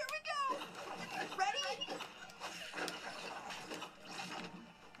go, here we go. Ready?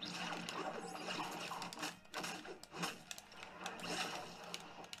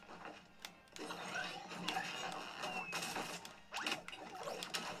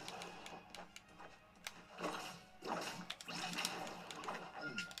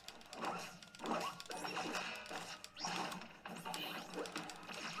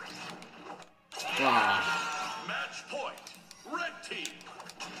 Match point. Red team.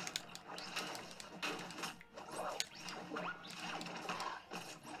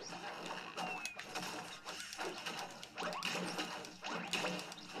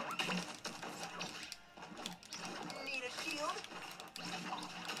 Need a shield?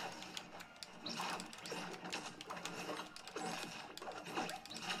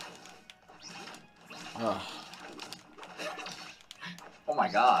 Ugh. Oh my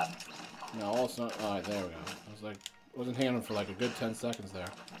god. No, it's not. Alright, there we go. I was like, wasn't hanging for like a good 10 seconds there.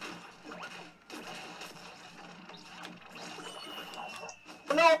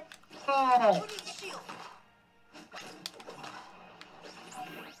 No! Oh. Who needs a shield?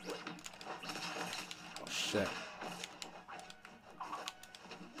 Oh, shit.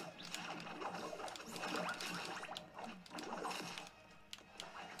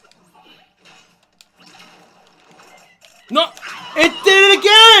 No! It did it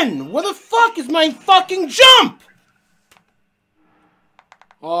again! Where the fuck is my fucking jump?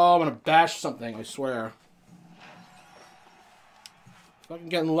 Oh, I'm gonna bash something, I swear. Fucking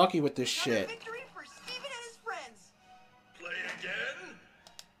getting lucky with this shit. Victory for Steven and his friends. Play again.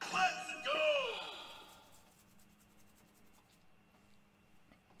 Let's go.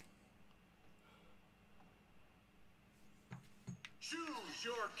 Choose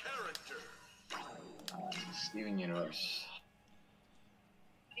your character. Steven Universe.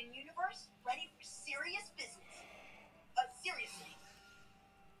 In universe, ready for serious business. Seriously.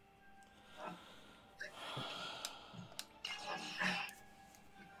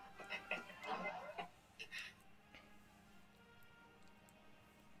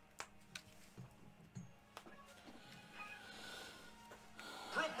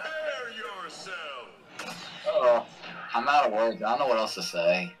 Prepare yourself. Uh-oh. I'm out of words. I don't know what else to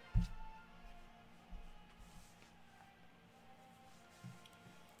say.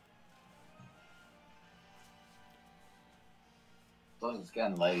 Plus, it's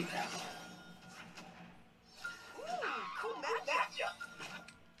getting late. Ooh, cool matchup.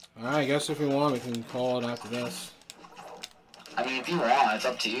 Alright, I guess if we want, we can call it after this. I mean, if you want, it's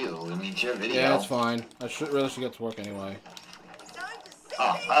up to you. I mean, it's your video. Yeah, it's fine. I really should get to work anyway. Time to save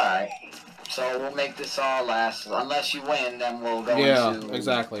Oh, it. alright. So we'll make this all last. Unless you win, then we'll go Yeah, into...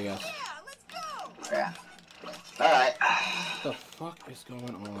 exactly, yes. Yeah, let's go. Yeah. Alright. What the fuck is going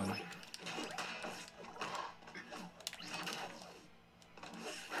on?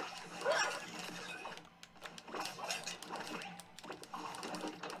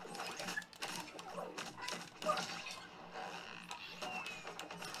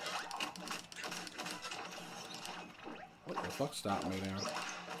 What the fuck stopped me there?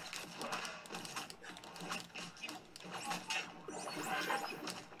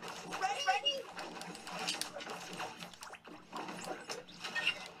 Ready?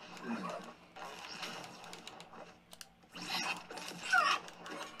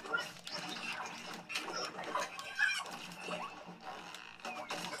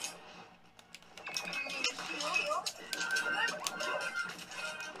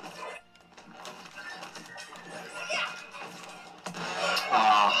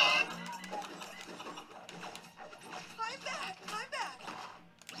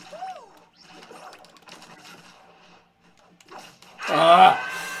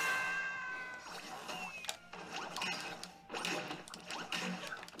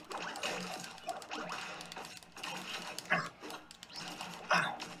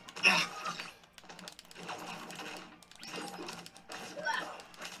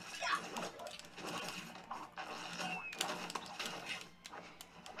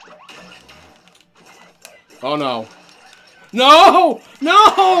 Oh no. No!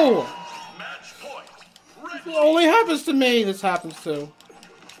 No! Match point. Red It only happens to me, this happens to. Ready?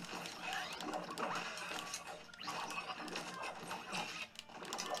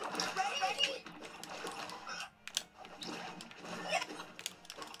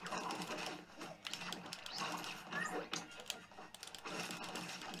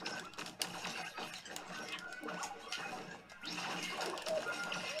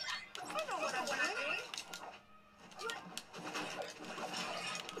 I know what I'm doing.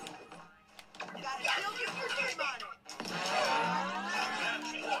 Gotta still get your game on it. match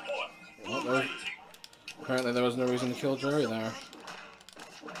point. Well, apparently there was no reason to kill Jerry there.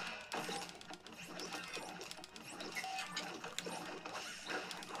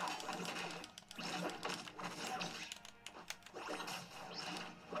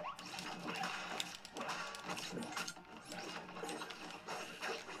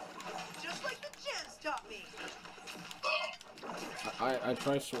 Just like the gens taught me. I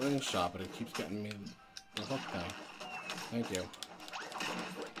tried swinging shot, but it keeps getting me the hook thing. Thank you.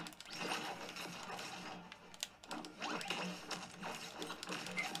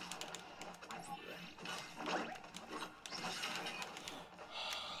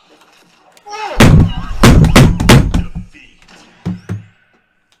 Defeat.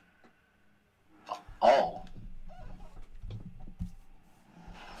 Oh.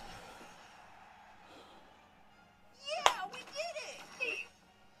 Yeah, we did it.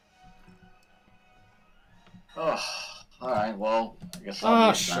 Oh. Alright, well, I guess I'll Ah,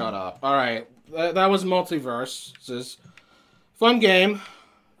 be a shut fan. up. Alright, that was Multiversus. Fun game.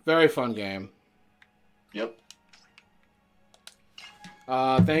 Very fun game. Yep.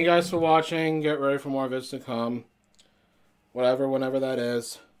 Thank you guys for watching. Get ready for more vids to come. Whatever, whenever that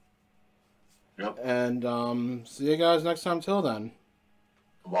is. Yep. And, see you guys next time till then.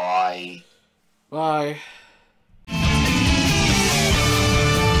 Bye. Bye.